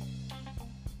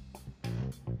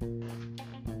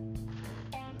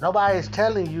 Nobody is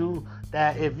telling you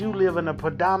that if you live in a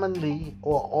predominantly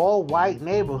or all-white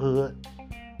neighborhood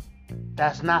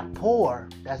that's not poor,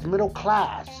 that's middle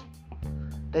class,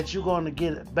 that you're going to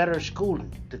get better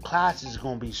schooling. The class is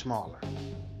going to be smaller.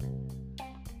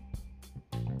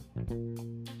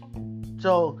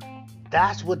 So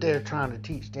that's what they're trying to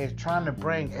teach. They're trying to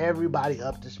bring everybody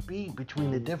up to speed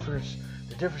between the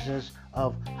differences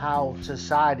of how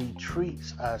society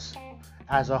treats us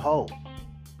as a whole.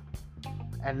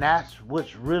 And that's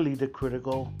what's really the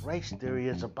critical race theory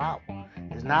is about.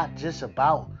 It's not just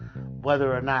about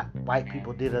whether or not white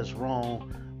people did us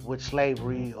wrong with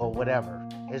slavery or whatever.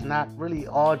 It's not really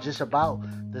all just about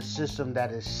the system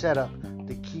that is set up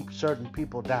to keep certain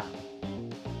people down.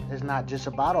 It's not just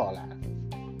about all that.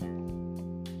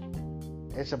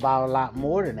 It's about a lot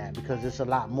more than that, because it's a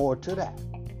lot more to that.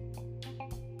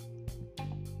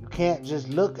 You can't just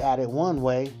look at it one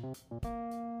way.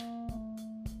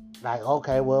 Like,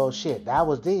 okay, well, shit, that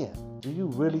was then. Do you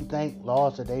really think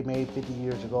laws that they made 50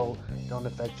 years ago don't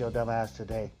affect your dumb ass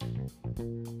today?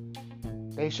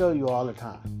 They show you all the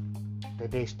time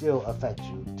that they still affect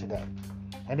you today.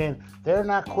 And then they're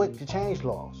not quick to change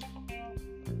laws.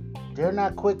 They're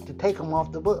not quick to take them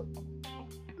off the book.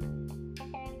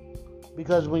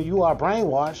 Because when you are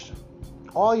brainwashed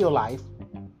all your life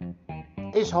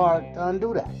It's hard to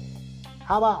undo that.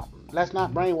 How about let's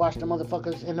not brainwash the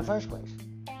motherfuckers in the first place?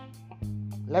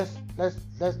 Let's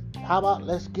how about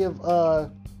let's give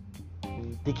the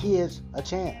kids a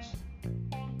chance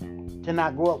to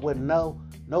not grow up with no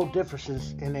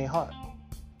differences in their heart.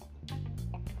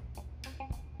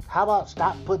 How about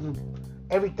stop putting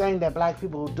everything that black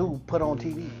people do put on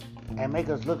TV and make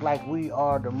us look like we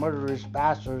are the murderous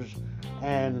bastards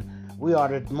and we are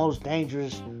the most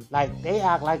dangerous. Like, they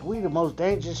act like we the most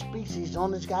dangerous species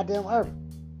on this goddamn earth.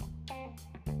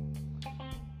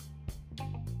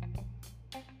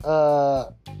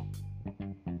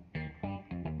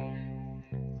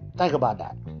 Think about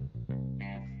that.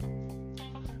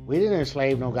 We didn't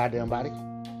enslave no goddamn body.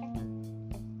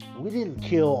 We didn't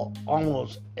kill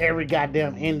almost every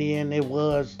goddamn Indian there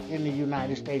was in the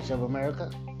United States of America.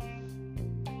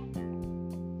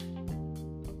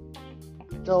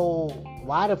 So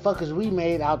why the fuck is we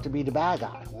made out to be the bad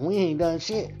guy when we ain't done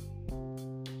shit?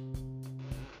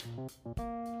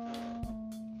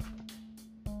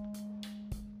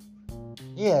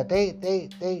 Yeah, they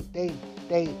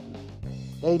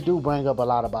do bring up a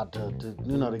lot about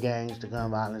the gangs, the gun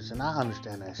violence, and I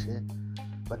understand that shit.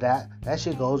 But that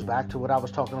shit goes back to what I was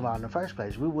talking about in the first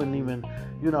place. We wouldn't even,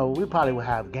 we probably would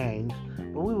have gangs,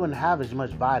 but we wouldn't have as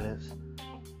much violence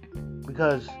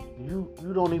because you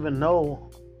don't even know.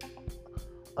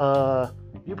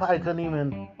 You probably couldn't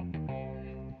even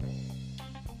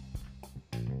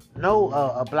know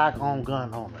a black-owned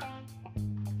gun owner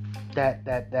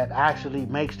that actually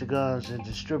makes the guns and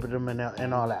distribute them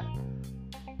and all that.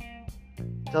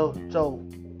 So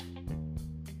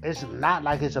it's not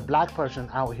like it's a black person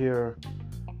out here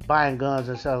buying guns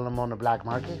and selling them on the black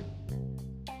market.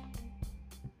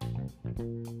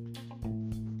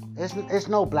 It's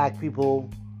no black people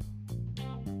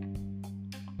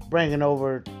bringing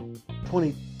over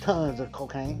 20 tons of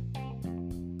cocaine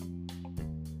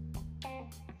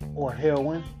or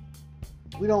heroin.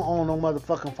 We don't own no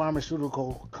motherfucking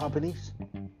pharmaceutical companies.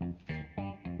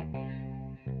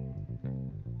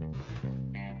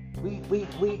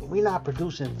 We not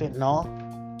producing fentanyl.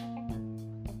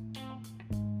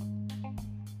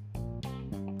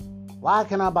 Why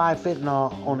can I buy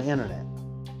fentanyl on the internet?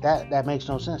 That makes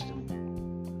no sense to me.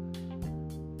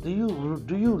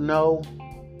 Do you know?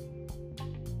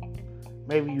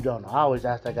 Maybe you don't know. I always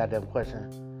ask that goddamn question.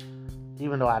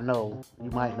 Even though I know, you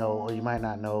might know or you might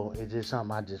not know. It's just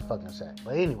something I just fucking say.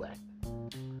 But anyway,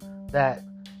 that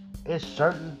it's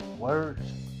certain words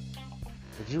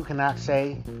that you cannot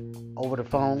say over the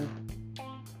phone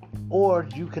or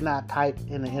you cannot type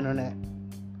in the internet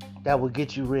that will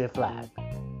get you red flagged.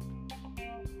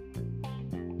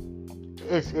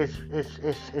 It's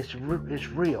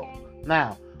real.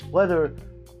 Now, whether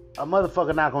a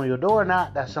motherfucker knock on your door or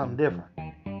not, that's something different.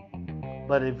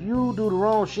 But if you do the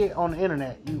wrong shit on the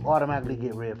internet, you automatically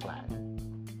get red flagged.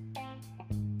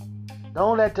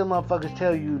 Don't let them motherfuckers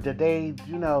tell you that they,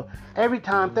 every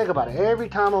time, think about it, every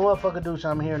time a motherfucker do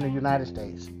something here in the United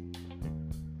States,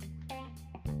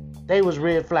 they was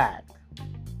red flagged.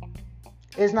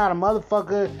 It's not a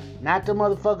motherfucker, not the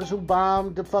motherfuckers who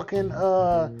bombed the fucking,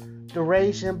 the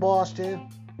race in Boston.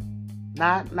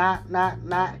 Not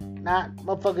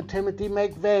motherfucking Timothy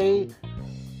McVeigh.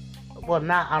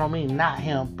 Well, I don't mean not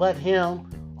him, but him.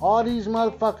 All these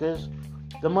motherfuckers,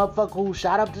 the motherfucker who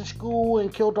shot up the school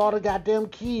and killed all the goddamn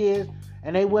kids,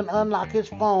 and they wouldn't unlock his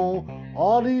phone.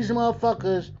 All these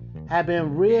motherfuckers have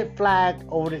been red flagged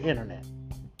over the internet.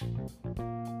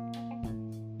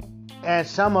 And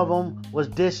some of them was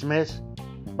dismissed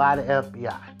by the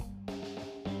FBI.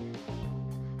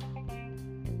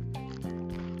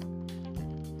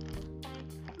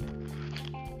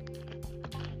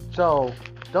 So,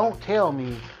 don't tell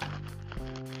me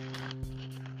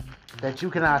that you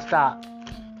cannot stop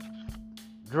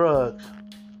drugs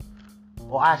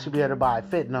or I should be able to buy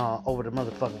fentanyl over the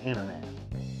motherfucking internet.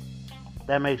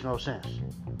 That makes no sense.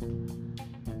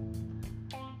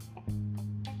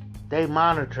 They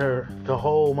monitor the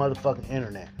whole motherfucking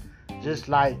internet. Just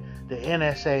like the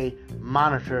NSA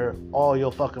monitor all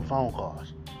your fucking phone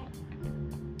calls.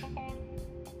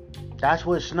 That's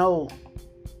what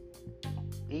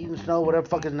Eden Snow, whatever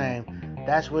fuck his name,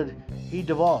 that's what he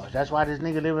divulged. That's why this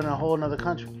nigga live in a whole nother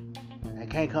country and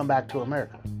can't come back to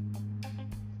America.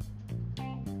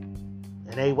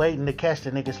 And they waiting to catch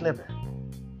the nigga slipping.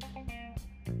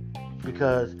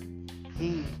 Because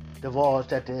he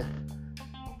divulged that the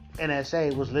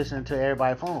NSA was listening to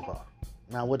everybody's phone call.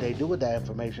 Now what they do with that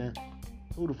information,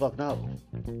 who the fuck knows?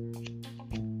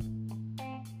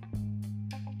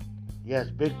 Yes,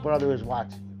 Big Brother is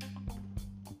watching.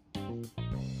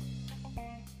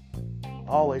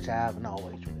 Always have and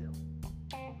always will.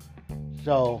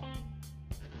 So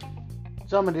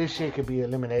some of this shit could be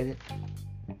eliminated.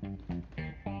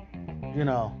 You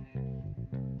know,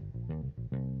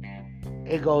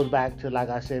 it goes back to, like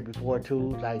I said before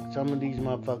too, like some of these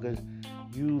motherfuckers,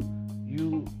 you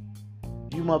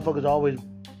motherfuckers always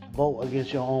vote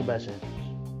against your own best interests.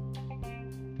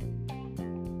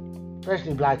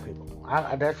 Especially black people.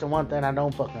 That's the one thing I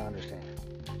don't fucking understand.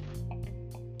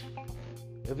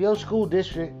 If your school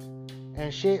district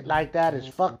and shit like that is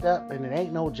fucked up and there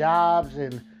ain't no jobs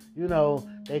and, you know,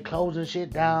 they closing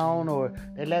shit down or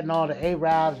they letting all the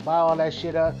Arabs buy all that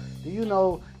shit up, do you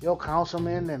know your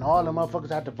councilmen and all the motherfuckers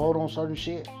have to vote on certain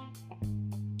shit?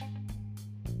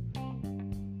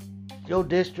 Your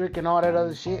district and all that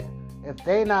other shit. If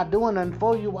they not doing nothing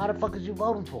for you, why the fuck is you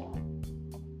voting for them?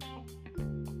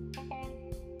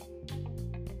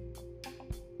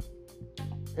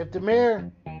 If the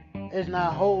mayor is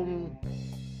not holding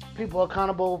people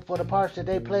accountable for the parts that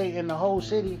they play in the whole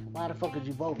city, why the fuck is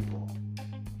you voting for them?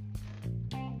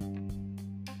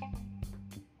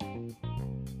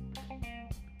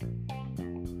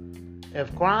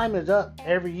 If crime is up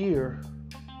every year,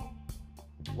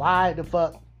 why the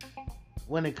fuck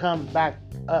when it comes back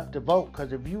up to vote?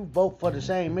 Because if you vote for the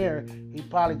same mayor, he's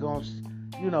probably going to,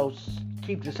 you know,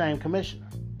 keep the same commissioner.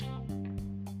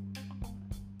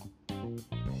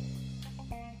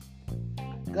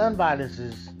 Gun violence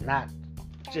is not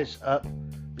just up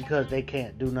because they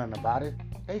can't do nothing about it.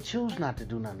 They choose not to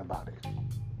do nothing about it.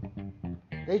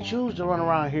 They choose to run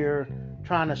around here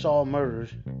trying to solve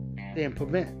murders, then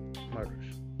prevent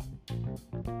murders.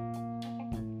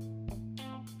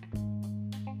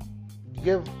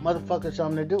 Give motherfuckers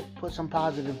something to do. Put some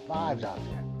positive vibes out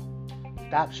there.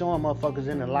 Stop showing motherfuckers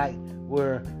in the light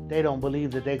where they don't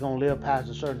believe that they're going to live past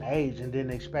a certain age and then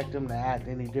expect them to act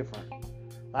any different.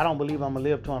 If I don't believe I'm going to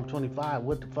live till I'm 25,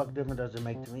 what the fuck difference does it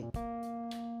make to me?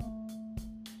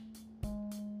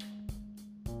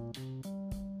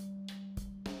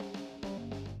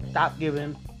 Stop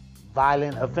giving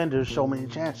violent offenders so many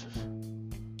chances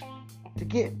to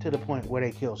get to the point where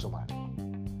they kill somebody.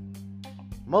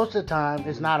 Most of the time,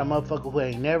 it's not a motherfucker who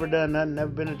ain't never done nothing,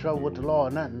 never been in trouble with the law or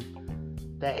nothing,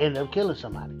 that end up killing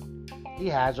somebody. He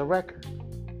has a record.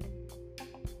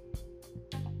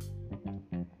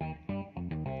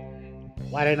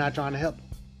 Why they not trying to help him?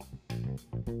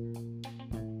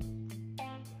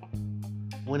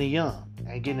 When he young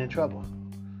and getting in trouble,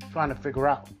 trying to figure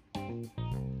out,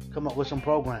 come up with some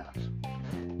programs.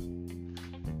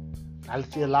 I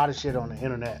see a lot of shit on the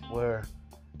internet where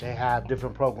they have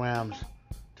different programs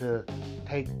to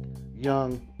take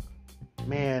young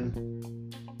men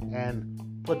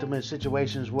and put them in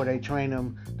situations where they train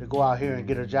them to go out here and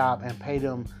get a job and pay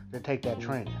them to take that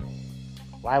training.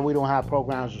 Why we don't have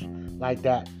programs like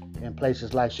that in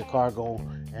places like Chicago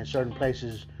and certain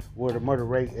places where the murder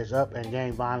rate is up and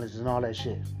gang violence and all that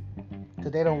shit?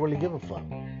 Because they don't really give a fuck.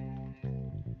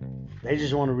 They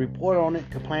just want to report on it,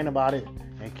 complain about it,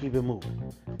 and keep it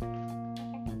moving.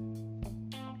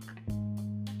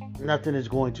 Nothing is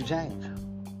going to change.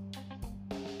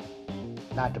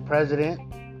 Not the president,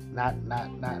 not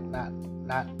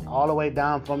all the way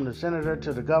down from the senator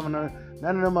to the governor.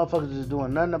 None of them motherfuckers is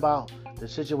doing nothing about the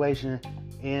situation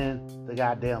in the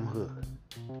goddamn hood.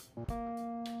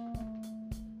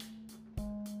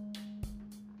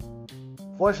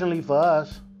 Fortunately for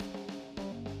us,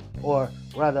 or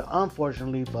rather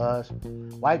unfortunately for us,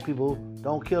 white people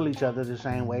don't kill each other the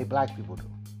same way black people do.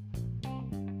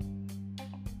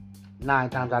 9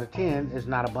 times out of 10, it's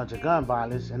not a bunch of gun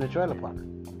violence in the trailer park.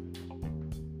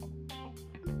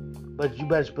 But you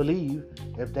best believe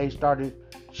if they started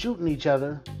shooting each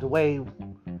other the way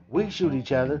we shoot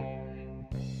each other,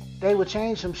 they would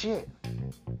change some shit.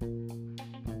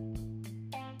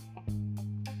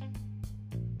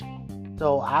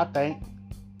 So I think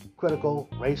critical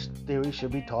race theory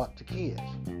should be taught to kids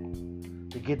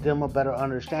to get them a better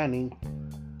understanding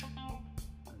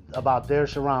about their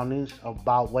surroundings,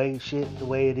 about shit the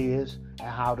way it is, and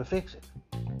how to fix it.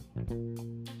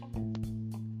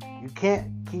 You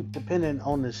can't keep depending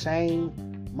on the same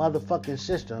motherfucking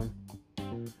system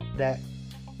that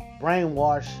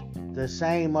brainwash the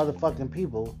same motherfucking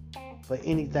people for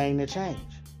anything to change.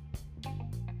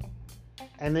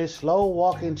 And this slow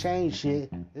walking change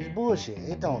shit is bullshit.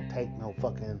 It don't take no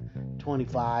fucking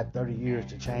 25, 30 years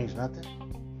to change nothing.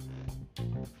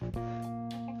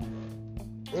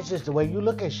 It's just the way you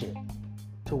look at shit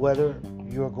to whether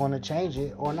you're going to change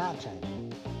it or not change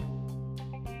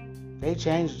it. They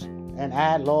change and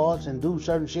add laws and do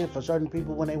certain shit for certain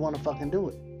people when they want to fucking do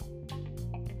it.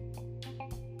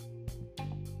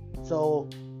 So,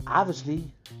 obviously,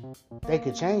 they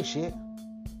could change shit.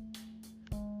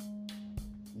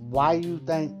 why you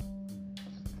think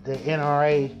the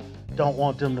NRA don't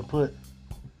want them to put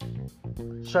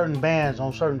certain bans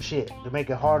on certain shit to make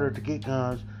it harder to get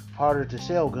guns, harder to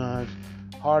sell guns,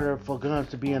 harder for guns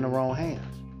to be in the wrong hands?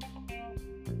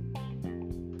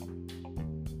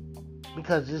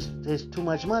 Because it's too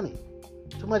much money.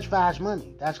 Too much fast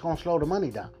money. That's going to slow the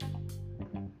money down.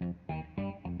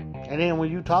 And then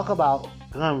when you talk about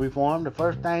gun reform, the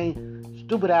first thing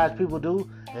stupid ass people do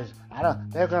is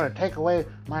they're going to take away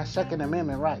my Second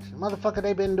Amendment rights. Motherfucker,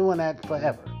 they've been doing that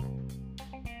forever.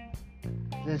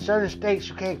 In certain states,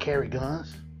 you can't carry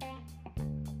guns.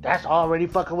 That's already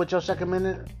fucking with your Second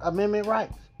Amendment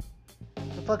rights.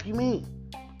 What the fuck you mean?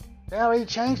 They already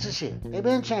changed the shit. They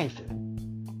been changed it.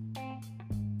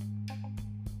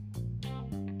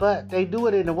 But they do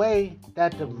it in a way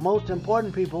that the most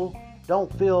important people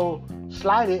don't feel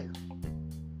slighted.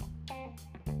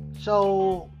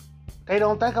 So they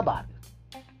don't think about it.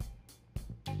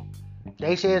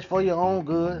 They say it's for your own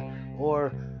good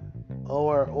or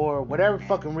whatever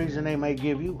fucking reason they may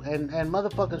give you, and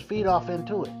motherfuckers feed off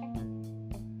into it.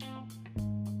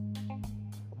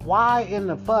 Why in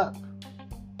the fuck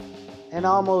in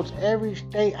almost every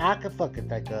state I can fucking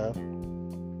think of,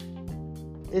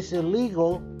 it's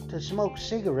illegal to smoke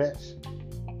cigarettes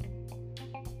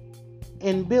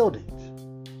in buildings?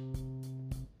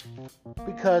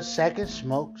 Because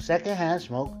secondhand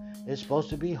smoke is supposed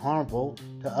to be harmful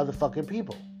to other fucking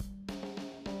people.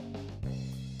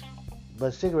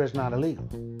 But cigarettes not illegal.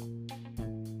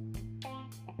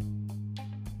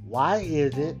 Why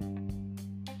is it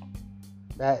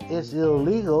that it's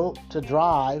illegal to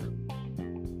drive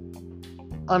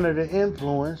under the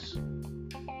influence,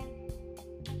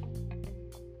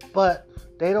 but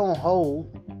they don't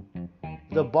hold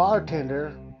the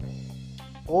bartender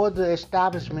or the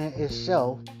establishment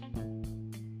itself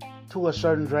to a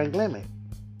certain drink limit?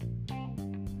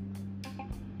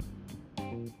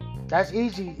 That's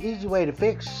easy way to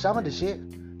fix some of the shit.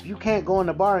 If you can't go in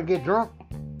the bar and get drunk,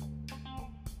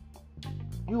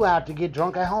 you have to get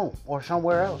drunk at home or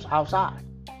somewhere else outside.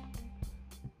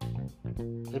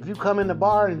 If you come in the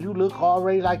bar and you look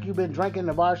already like you've been drinking,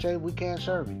 the bar say we can't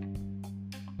serve you.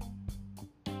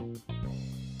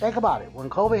 Think about it. When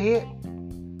COVID hit,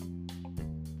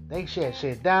 they shut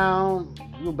shit down.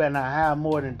 You better not have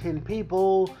more than 10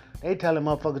 people. They telling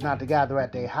motherfuckers not to gather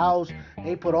at their house.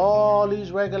 They put all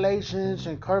these regulations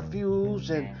and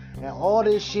curfews and all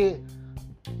this shit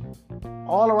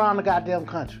all around the goddamn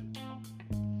country.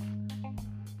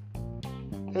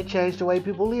 It changed the way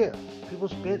people live. People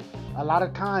spent a lot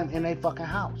of time in their fucking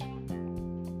house.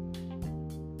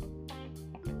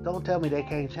 Don't tell me they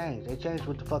can't change. They change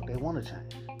what the fuck they want to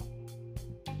change.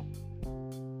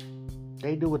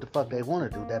 They do what the fuck they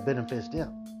want to do that benefits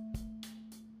them.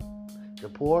 The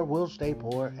poor will stay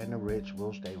poor and the rich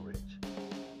will stay rich.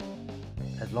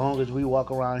 As long as we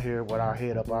walk around here with our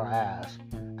head up our ass,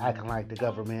 acting like the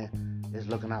government is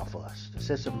looking out for us. The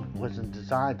system wasn't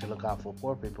designed to look out for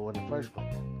poor people in the first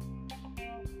place.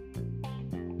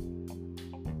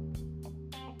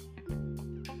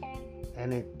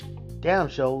 And it damn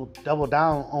sure double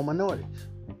down on minorities.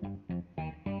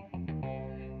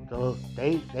 So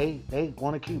they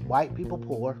want to keep white people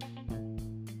poor,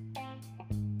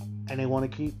 and they want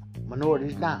to keep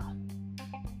minorities down.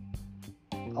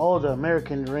 Oh, the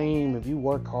American dream, if you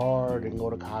work hard and go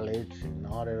to college and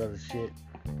all that other shit,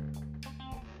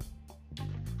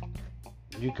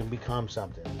 you can become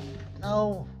something.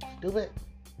 No, stupid.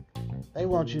 They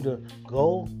want you to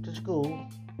go to school,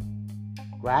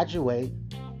 graduate,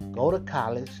 go to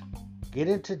college, get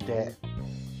into debt,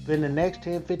 spend the next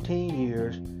 10, 15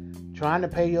 years trying to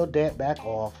pay your debt back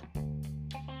off,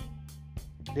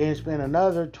 then spend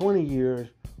another 20 years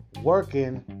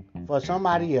working for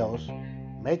somebody else,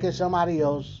 making somebody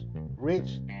else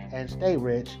rich and stay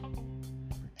rich,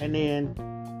 and then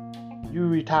you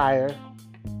retire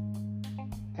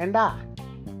and die.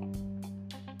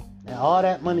 And all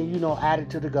that money,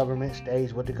 added to the government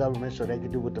stays with the government so they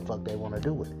can do what the fuck they want to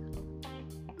do with it.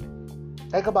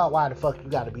 Think about why the fuck you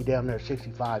got to be damn near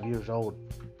 65 years old.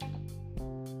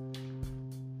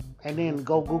 And then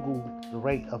go Google the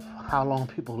rate of how long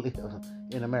people live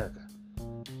in America.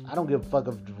 I don't give a fuck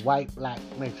if it's white, black,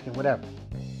 Mexican, whatever.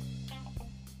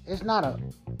 It's not a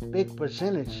big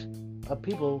percentage of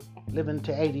people living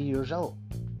to 80 years old.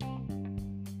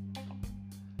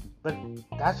 But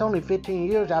that's only 15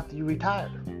 years after you retire.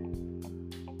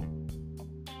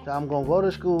 So I'm going to go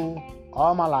to school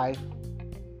all my life,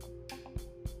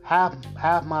 have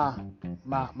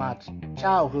my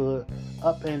childhood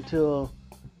up until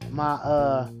my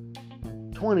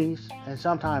 20s and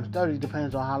sometimes 30s,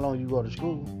 depends on how long you go to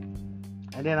school.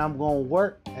 and then I'm going to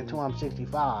work until I'm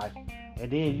 65,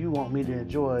 and then you want me to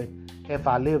enjoy, if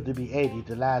I live to be 80,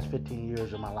 the last 15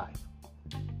 years of my life.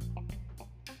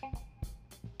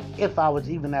 If I was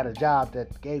even at a job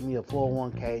that gave me a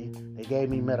 401k, they gave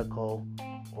me medical,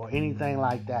 or anything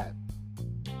like that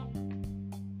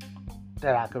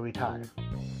I could retire.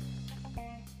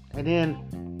 And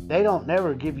then they don't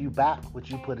never give you back what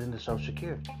you put into Social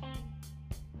Security.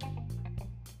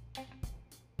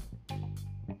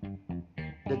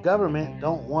 The government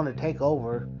don't want to take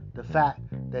over the fact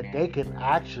that they can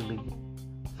actually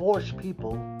force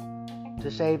people to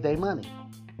save their money.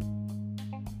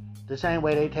 The same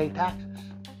way they take taxes.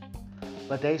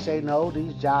 But they say, no,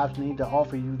 these jobs need to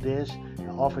offer you this, and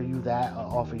offer you that,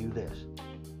 or offer you this.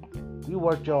 You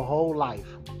worked your whole life,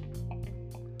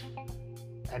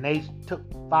 and they took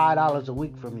 $5 a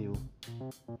week from you.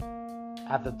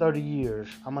 After 30 years,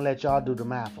 I'm going to let y'all do the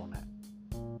math on that.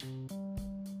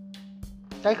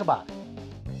 Think about it.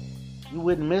 You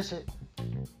wouldn't miss it.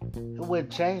 It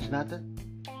wouldn't change nothing.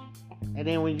 And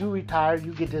then when you retire,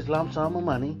 you get this lump sum of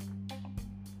money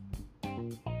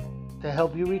to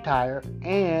help you retire,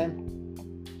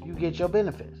 and you get your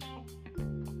benefits.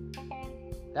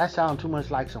 That sounds too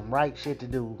much like some right shit to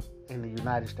do in the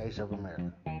United States of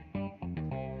America.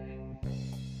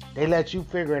 They let you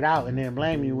figure it out and then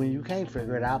blame you when you can't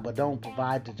figure it out, but don't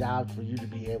provide the jobs for you to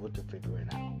be able to figure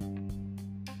it out.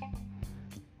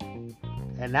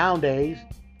 And nowadays,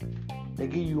 they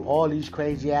give you all these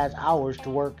crazy ass hours to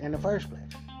work in the first place.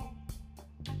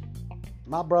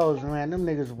 My bros, man, them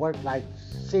niggas work like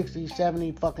 60,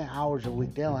 70 fucking hours a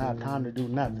week. They don't have time to do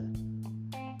nothing.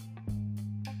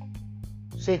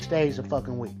 6 days a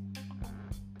fucking week.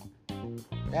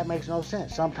 That makes no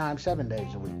sense. Sometimes 7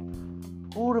 days a week.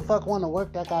 Who the fuck want to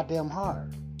work that goddamn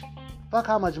hard? Fuck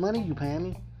how much money you paying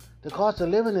me. The cost of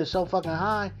living is so fucking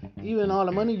high. Even all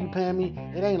the money you paying me,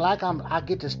 it ain't like I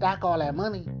get to stack all that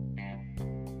money.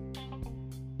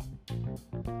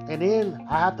 And then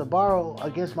I have to borrow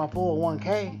against my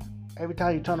 401k. Every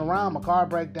time you turn around, my car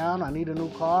breaks down. I need a new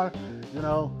car. You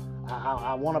know,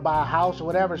 I want to buy a house or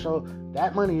whatever. So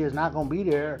that money is not going to be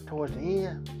there towards the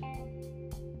end.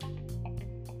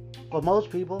 For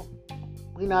most people,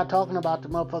 we're not talking about the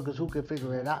motherfuckers who can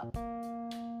figure it out.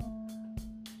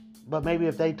 But maybe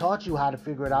if they taught you how to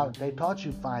figure it out, they taught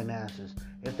you finances.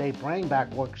 If they bring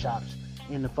back workshops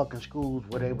in the fucking schools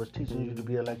where they was teaching you to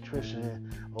be an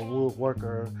electrician or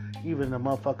woodworker, even a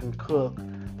motherfucking cook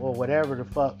or whatever the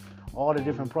fuck, all the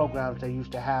different programs they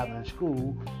used to have in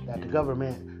school that the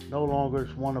government no longer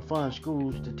want to fund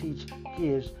schools to teach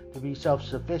kids to be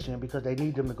self-sufficient because they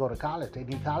need them to go to college. They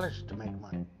need college to make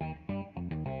money.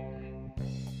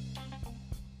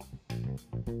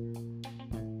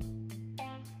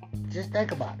 Just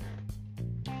think about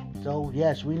it. So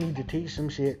yes, we need to teach some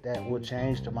shit that will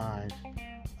change the minds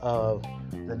of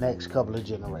the next couple of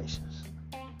generations.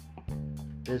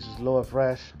 This is Lord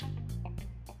Fresh.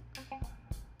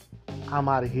 I'm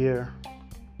out of here.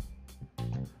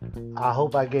 I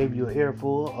hope I gave you an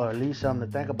earful or at least something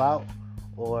to think about,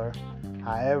 or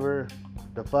however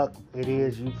the fuck it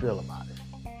is you feel about it.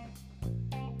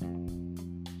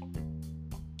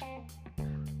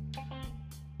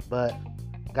 But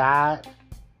God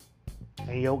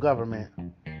and your government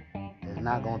is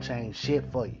not going to change shit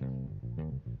for you.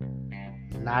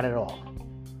 Not at all.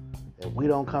 If we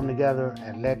don't come together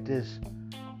and let this,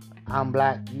 I'm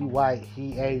black, you white,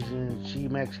 he Asian, she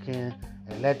Mexican,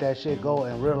 and let that shit go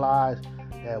and realize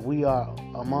that we are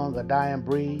among a dying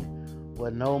breed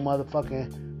with no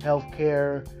motherfucking health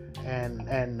care,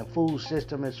 and the food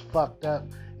system is fucked up,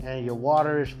 and your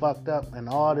water is fucked up, and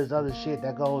all this other shit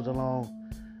that goes along,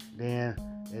 then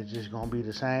it's just going to be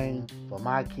the same for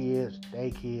my kids,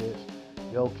 their kids,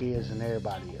 your kids, and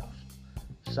everybody else.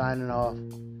 Signing off.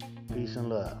 Peace and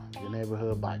love. Your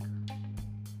neighborhood biker.